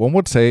 one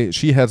would say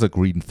she has a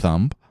green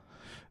thumb.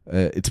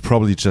 It's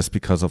probably just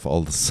because of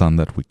all the sun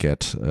that we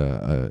get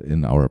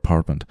in our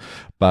apartment.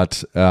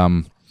 But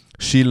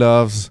she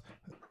loves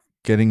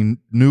getting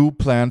new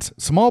plants,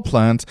 small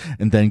plants,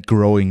 and then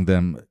growing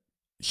them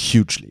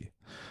hugely.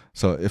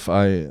 So if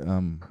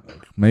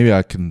maybe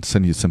I can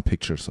send you some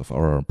pictures of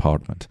our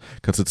apartment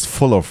because it's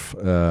full of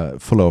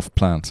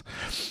plants.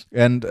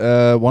 And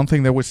one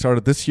thing that we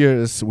started this year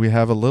is we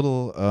have a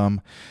little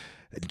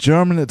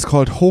German. It's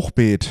called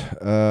Hochbeet.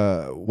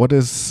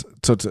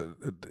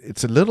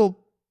 It's a little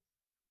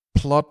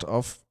plot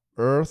of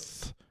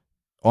earth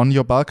on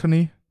your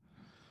balcony.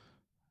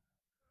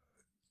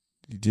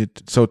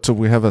 So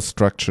we have a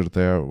structure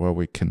there where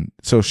we can.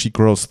 So she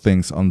grows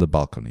things on the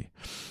balcony,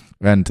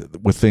 and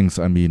with things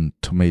I mean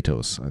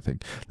tomatoes. I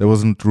think there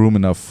wasn't room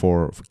enough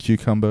for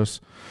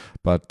cucumbers,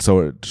 but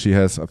so I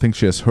think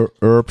she has her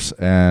herbs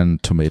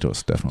and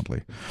tomatoes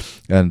definitely,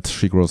 and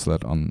she grows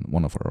that on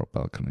one of our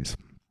balconies.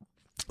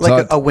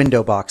 Like a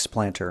window box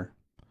planter,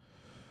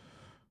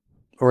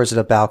 or is it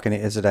a balcony?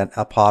 Is it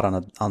a pot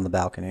on the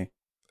balcony?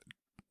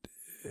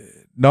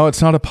 No,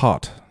 it's not a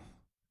pot.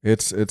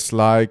 It's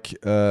like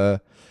a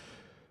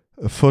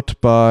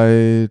foot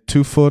by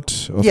 2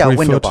 foot or 3 foot.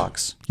 Window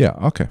box. Yeah,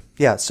 okay.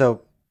 Yeah,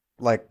 so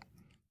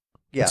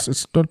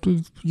It's not,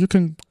 you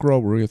can grow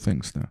real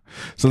things there.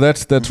 So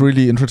that's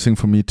really interesting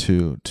for me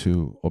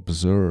to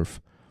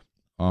observe.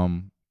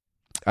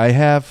 I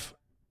have,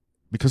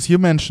 because you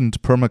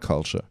mentioned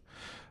permaculture,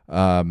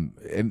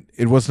 and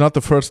it was not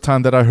the first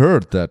time that I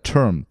heard that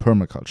term,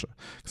 permaculture.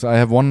 Because I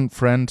have one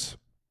friend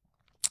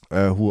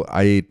who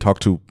I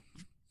talked to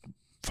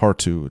far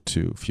too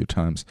few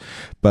times,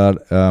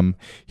 but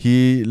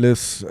he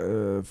lives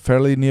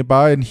fairly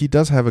nearby, and he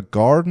does have a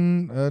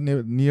garden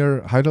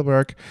near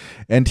Heidelberg,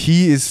 and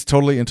he is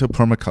totally into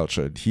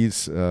permaculture.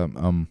 He's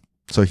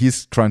So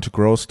he's trying to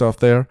grow stuff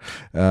there,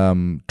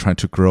 trying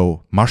to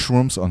grow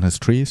mushrooms on his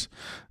trees,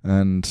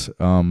 and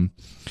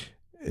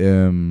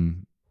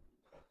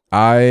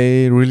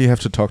I really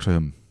have to talk to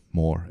him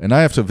more, and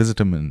I have to visit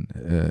him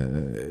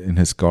in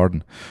his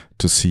garden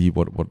to see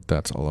what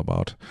that's all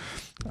about.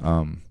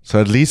 So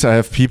at least I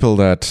have people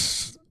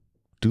that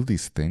do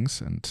these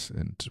things and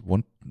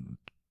want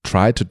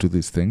try to do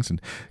these things.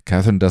 And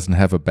Catherine doesn't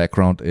have a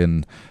background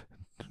in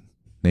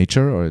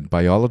nature or in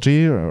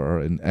biology or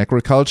in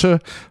agriculture,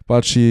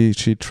 but she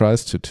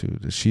tries to.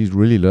 She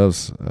really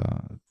loves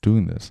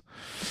doing this.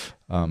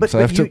 But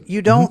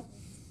you don't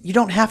you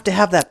don't have to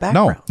have that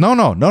background.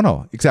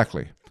 No.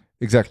 Exactly.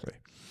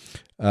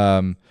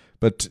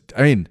 But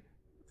I mean,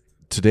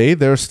 today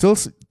there's still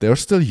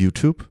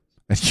YouTube,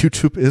 and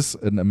YouTube is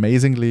an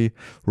amazingly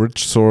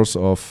rich source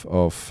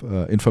of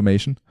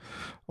information,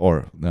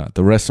 or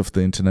the rest of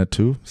the internet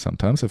too.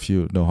 Sometimes, if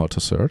you know how to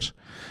search,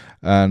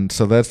 and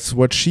so that's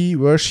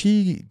where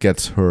she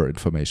gets her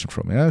information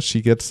from. Yeah,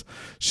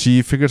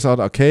 she figures out.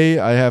 Okay,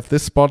 I have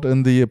this spot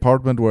in the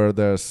apartment where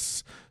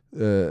there's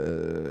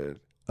a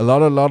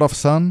lot of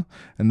sun,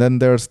 and then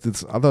there's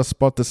this other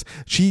spot.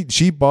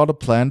 She bought a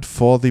plant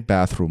for the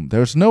bathroom.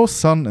 There's no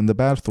sun in the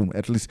bathroom.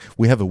 At least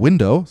we have a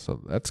window,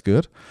 so that's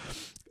good.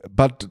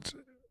 But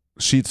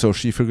she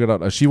figured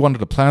out she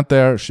wanted a plant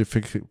there. She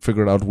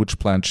figured out which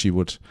plant she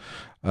would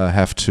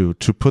have to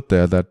put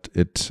there that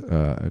it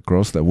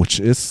grows there, which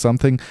is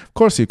something. Of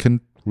course, you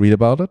can read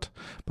about it,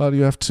 but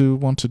you have to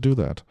want to do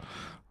that.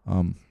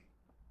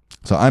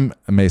 So I'm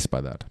amazed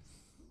by that.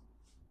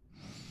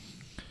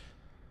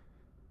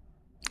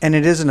 And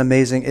it is an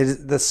amazing.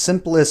 The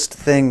simplest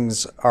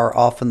things are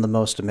often the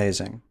most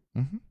amazing.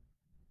 Mm-hmm.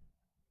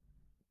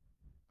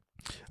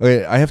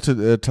 Okay, I have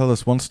to tell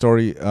this one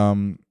story.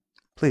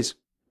 Please.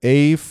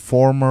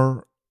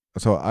 One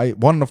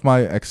of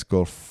my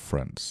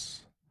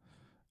ex-girlfriends,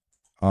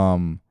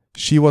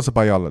 she was a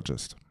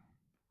biologist,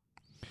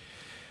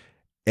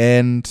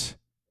 and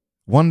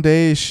one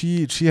day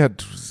she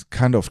had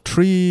kind of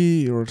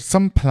tree or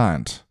some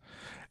plant,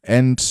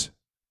 and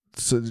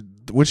so,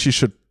 which she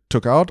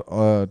took out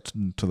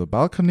to the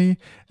balcony,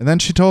 and then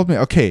she told me,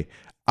 okay,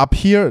 up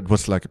here it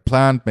was like a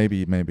plant,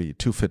 maybe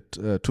 2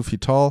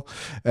 feet tall,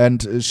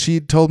 and she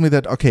told me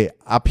that, okay,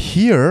 up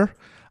here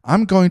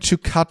I'm going to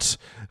cut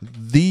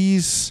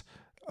these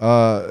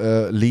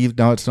leaves.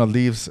 No, it's not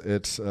leaves,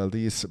 it's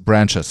these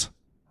branches,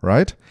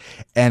 right?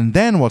 And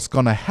then what's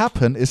going to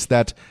happen is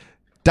that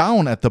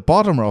down at the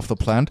bottom of the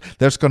plant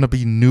there's going to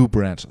be new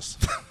branches.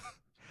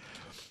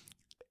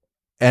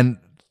 And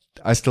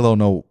I still don't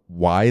know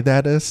why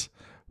that is,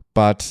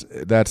 but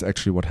that's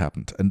actually what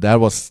happened. And that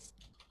was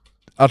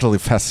utterly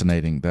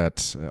fascinating.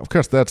 That, of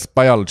course, that's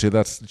biology.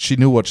 She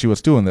knew what she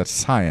was doing. That's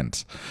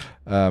science.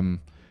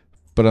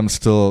 But I'm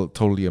still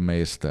totally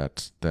amazed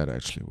that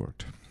actually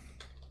worked.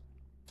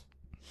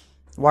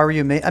 Why were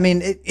you amazed? I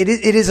mean, it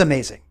is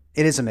amazing.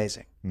 It is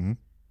amazing. Mm-hmm.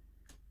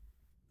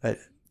 But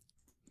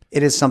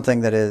it is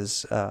something that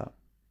is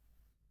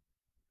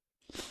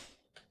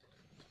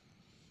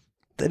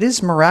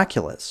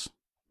miraculous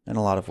in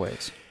a lot of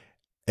ways.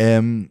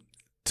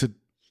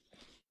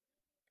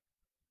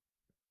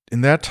 In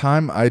that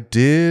time, I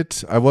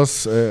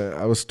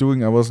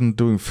wasn't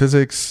doing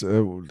physics.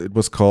 It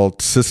was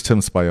called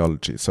systems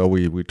biology. So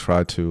we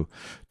tried to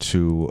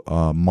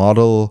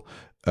model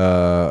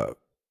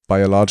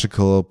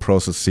biological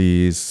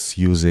processes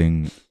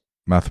using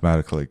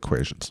mathematical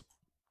equations.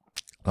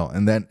 Oh,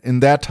 and then in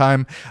that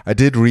time, I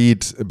did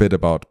read a bit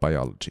about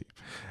biology.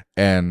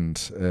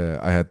 And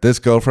I had this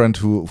girlfriend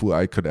who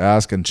I could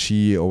ask, and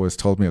she always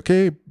told me,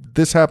 okay,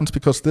 this happens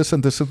because this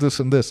and this and this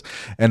and this.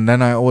 And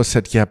then I always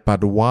said, yeah,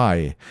 but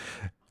why?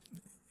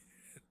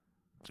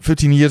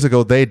 15 years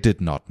ago, they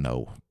did not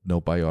know. No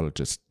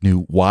biologist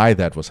knew why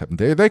that was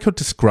happening. They could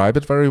describe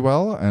it very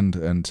well,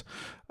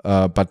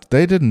 but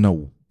they didn't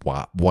know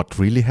what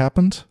really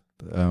happened.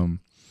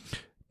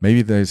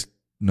 Maybe they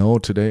know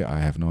today. I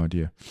have no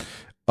idea.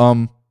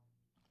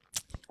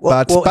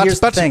 But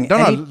here's the thing.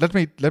 Let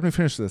me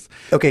finish this.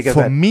 Okay, go For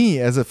ahead. me,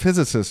 as a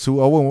physicist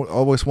who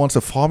always wants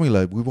a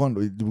formula,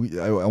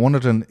 I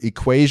wanted an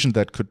equation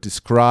that could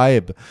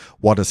describe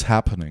what is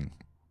happening.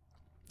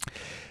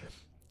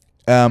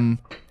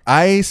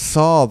 I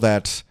saw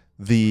that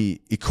the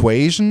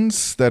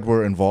equations that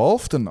were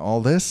involved in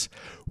all this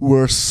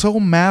were so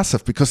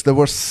massive because there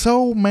were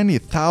so many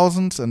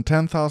thousands and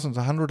 10,000s,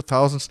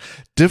 100,000s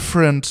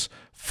different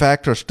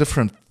factors,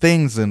 different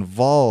things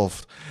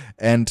involved.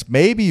 And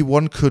maybe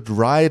one could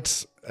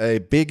write a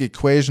big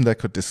equation that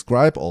could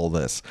describe all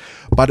this,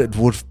 but it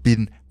would have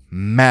been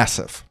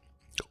massive.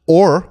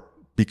 Or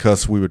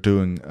because we were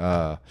doing,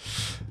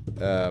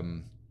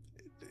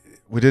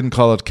 we didn't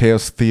call it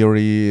chaos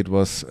theory. It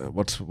was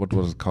what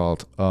was it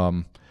called?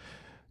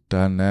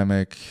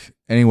 Dynamic.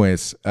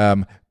 Anyways,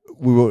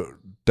 we were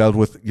dealt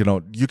with.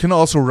 You can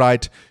also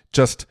write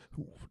just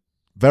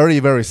very,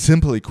 very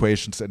simple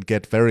equations and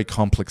get very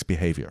complex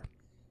behavior,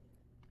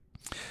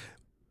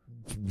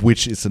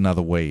 which is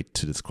another way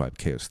to describe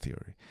chaos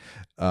theory.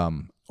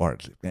 Or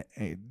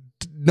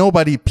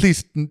nobody,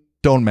 please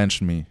don't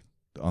mention me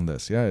on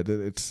this. Yeah,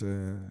 it's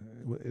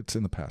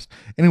in the past.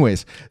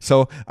 Anyways,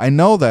 so I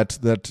know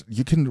that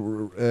you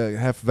can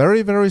have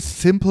very, very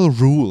simple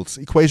rules.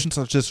 Equations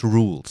are just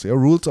rules. Yeah,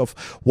 rules of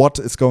what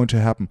is going to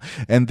happen,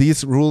 and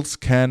these rules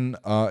can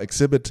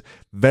exhibit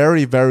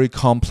very, very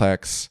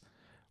complex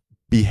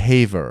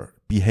behavior.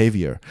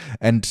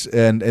 And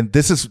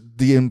this is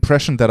the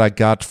impression that I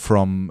got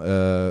from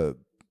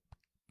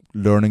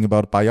learning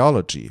about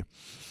biology.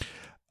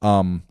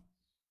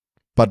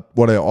 But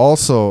what I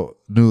also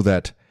knew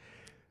that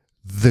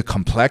the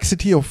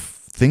complexity of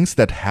things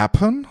that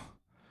happen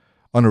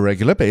on a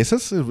regular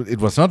basis, it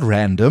was not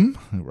random,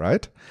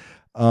 right?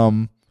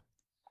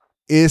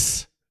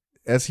 Is,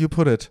 as you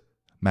put it,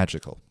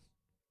 magical.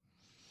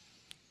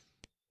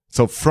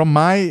 So from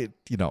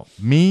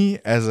me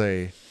as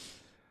a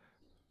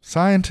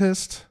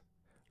scientist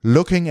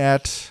looking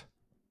at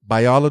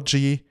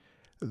biology,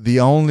 the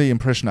only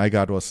impression I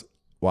got was,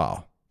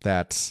 wow,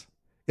 it's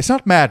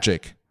not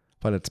magic,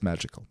 but it's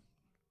magical.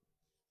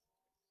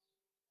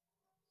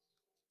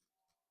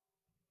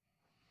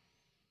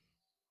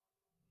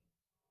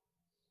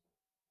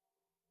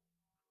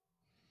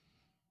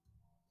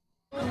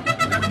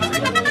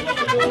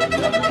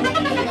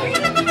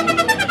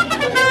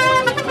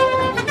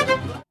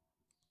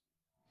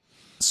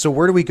 So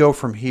where do we go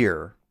from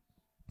here?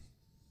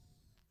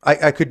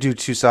 I could do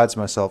two sides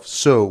myself.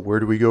 So where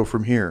do we go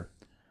from here?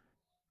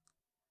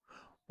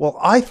 Well,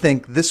 I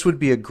think this would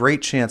be a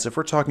great chance, if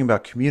we're talking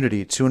about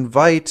community, to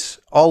invite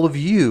all of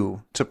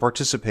you to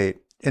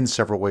participate in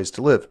Several Ways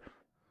to Live.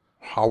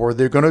 How are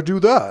they going to do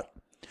that?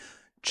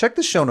 Check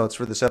the show notes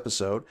for this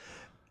episode.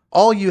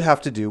 All you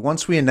have to do,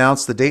 once we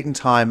announce the date and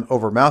time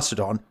over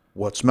Mastodon,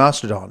 what's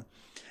Mastodon?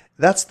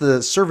 That's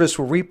the service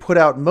where we put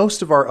out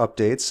most of our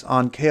updates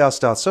on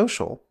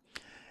chaos.social.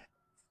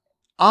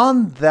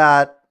 On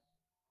that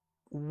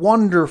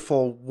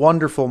wonderful,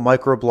 wonderful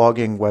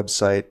microblogging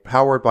website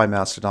powered by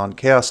Mastodon,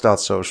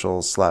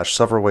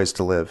 chaos.social/several ways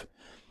to live.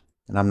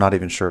 And I'm not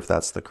even sure if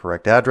that's the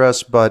correct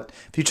address, but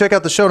if you check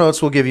out the show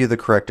notes, we'll give you the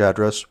correct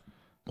address.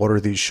 What are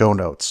these show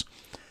notes?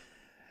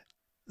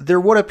 They're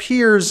what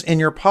appears in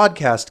your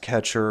podcast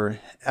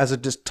catcher as a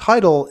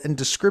title and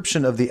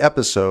description of the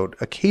episode,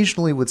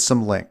 occasionally with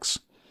some links.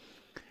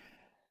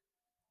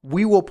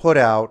 We will put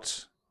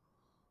out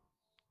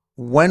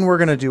when we're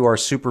going to do our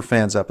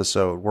Superfans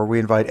episode, where we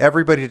invite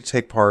everybody to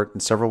take part in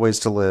Several Ways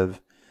to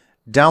Live.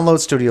 Download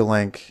Studio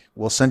Link.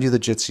 We'll send you the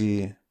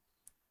Jitsi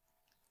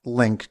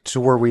link to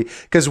where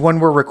because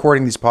when we're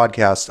recording these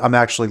podcasts, I'm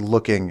actually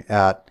looking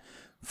at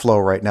Flo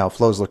right now.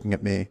 Flo's looking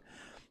at me.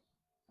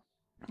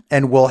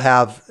 And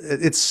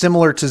it's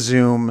similar to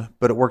Zoom,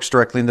 but it works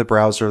directly in the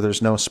browser.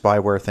 There's no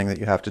spyware thing that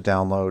you have to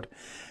download.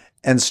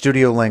 And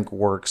Studio Link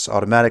works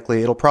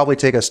automatically. It'll probably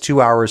take us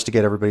 2 hours to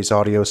get everybody's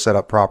audio set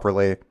up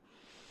properly.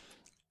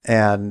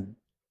 And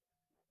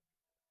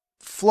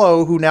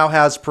Flo, who now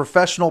has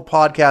professional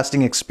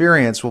podcasting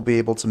experience, will be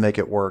able to make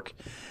it work.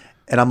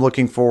 And I'm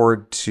looking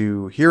forward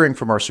to hearing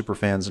from our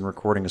superfans and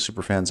recording a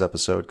superfans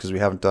episode, because we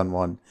haven't done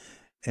one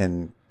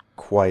in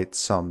quite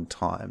some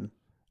time.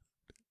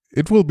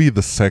 It will be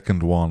the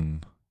second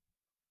one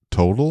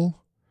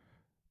total,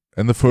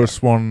 and the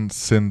first one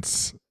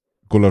since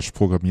Gulasch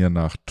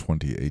Programmiernacht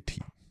 2018.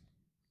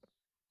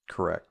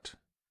 Correct.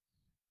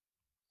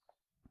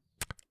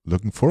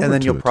 Looking forward to it. And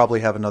then you'll probably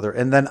have another.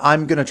 And then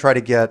I'm going to try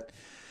to get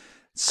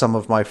some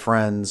of my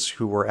friends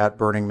who were at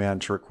Burning Man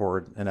to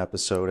record an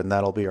episode, and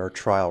that'll be our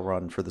trial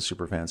run for the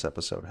Superfans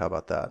episode. How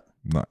about that?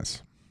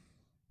 Nice.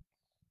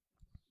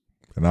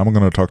 And I'm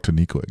going to talk to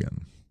Nico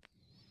again,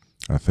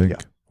 I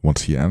think,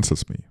 once he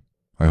answers me.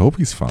 I hope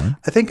he's fine.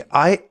 I think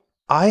I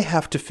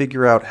have to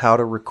figure out how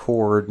to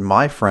record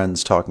my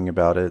friends talking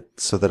about it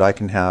so that I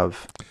can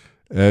have...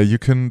 you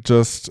can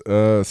just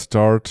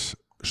start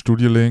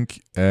Studio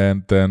Link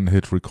and then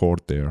hit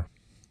record there.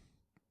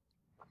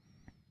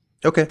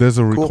 Okay. There's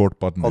a record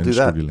button in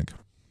Studio Link.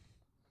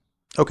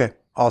 Okay.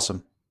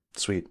 Awesome.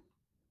 Sweet.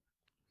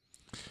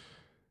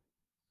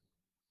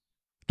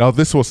 Now,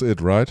 this was it,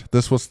 right?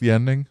 This was the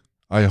ending?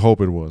 I hope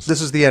it was.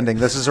 This is the ending.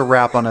 This is a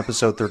wrap on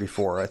episode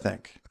 34, I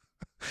think.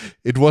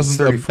 It wasn't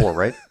 34,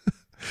 right?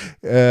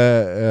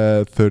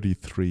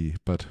 33,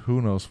 but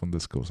who knows when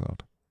this goes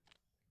out?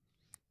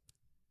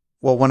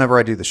 Well, whenever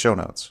I do the show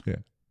notes. Yeah.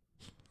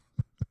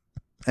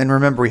 And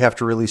remember, we have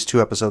to release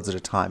 2 episodes at a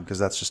time, because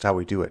that's just how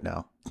we do it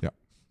now. Yeah.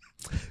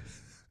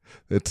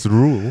 It's the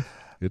rule.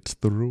 It's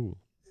the rule.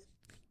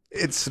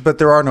 But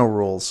there are no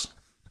rules.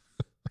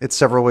 It's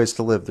Several Ways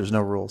to Live. There's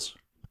no rules.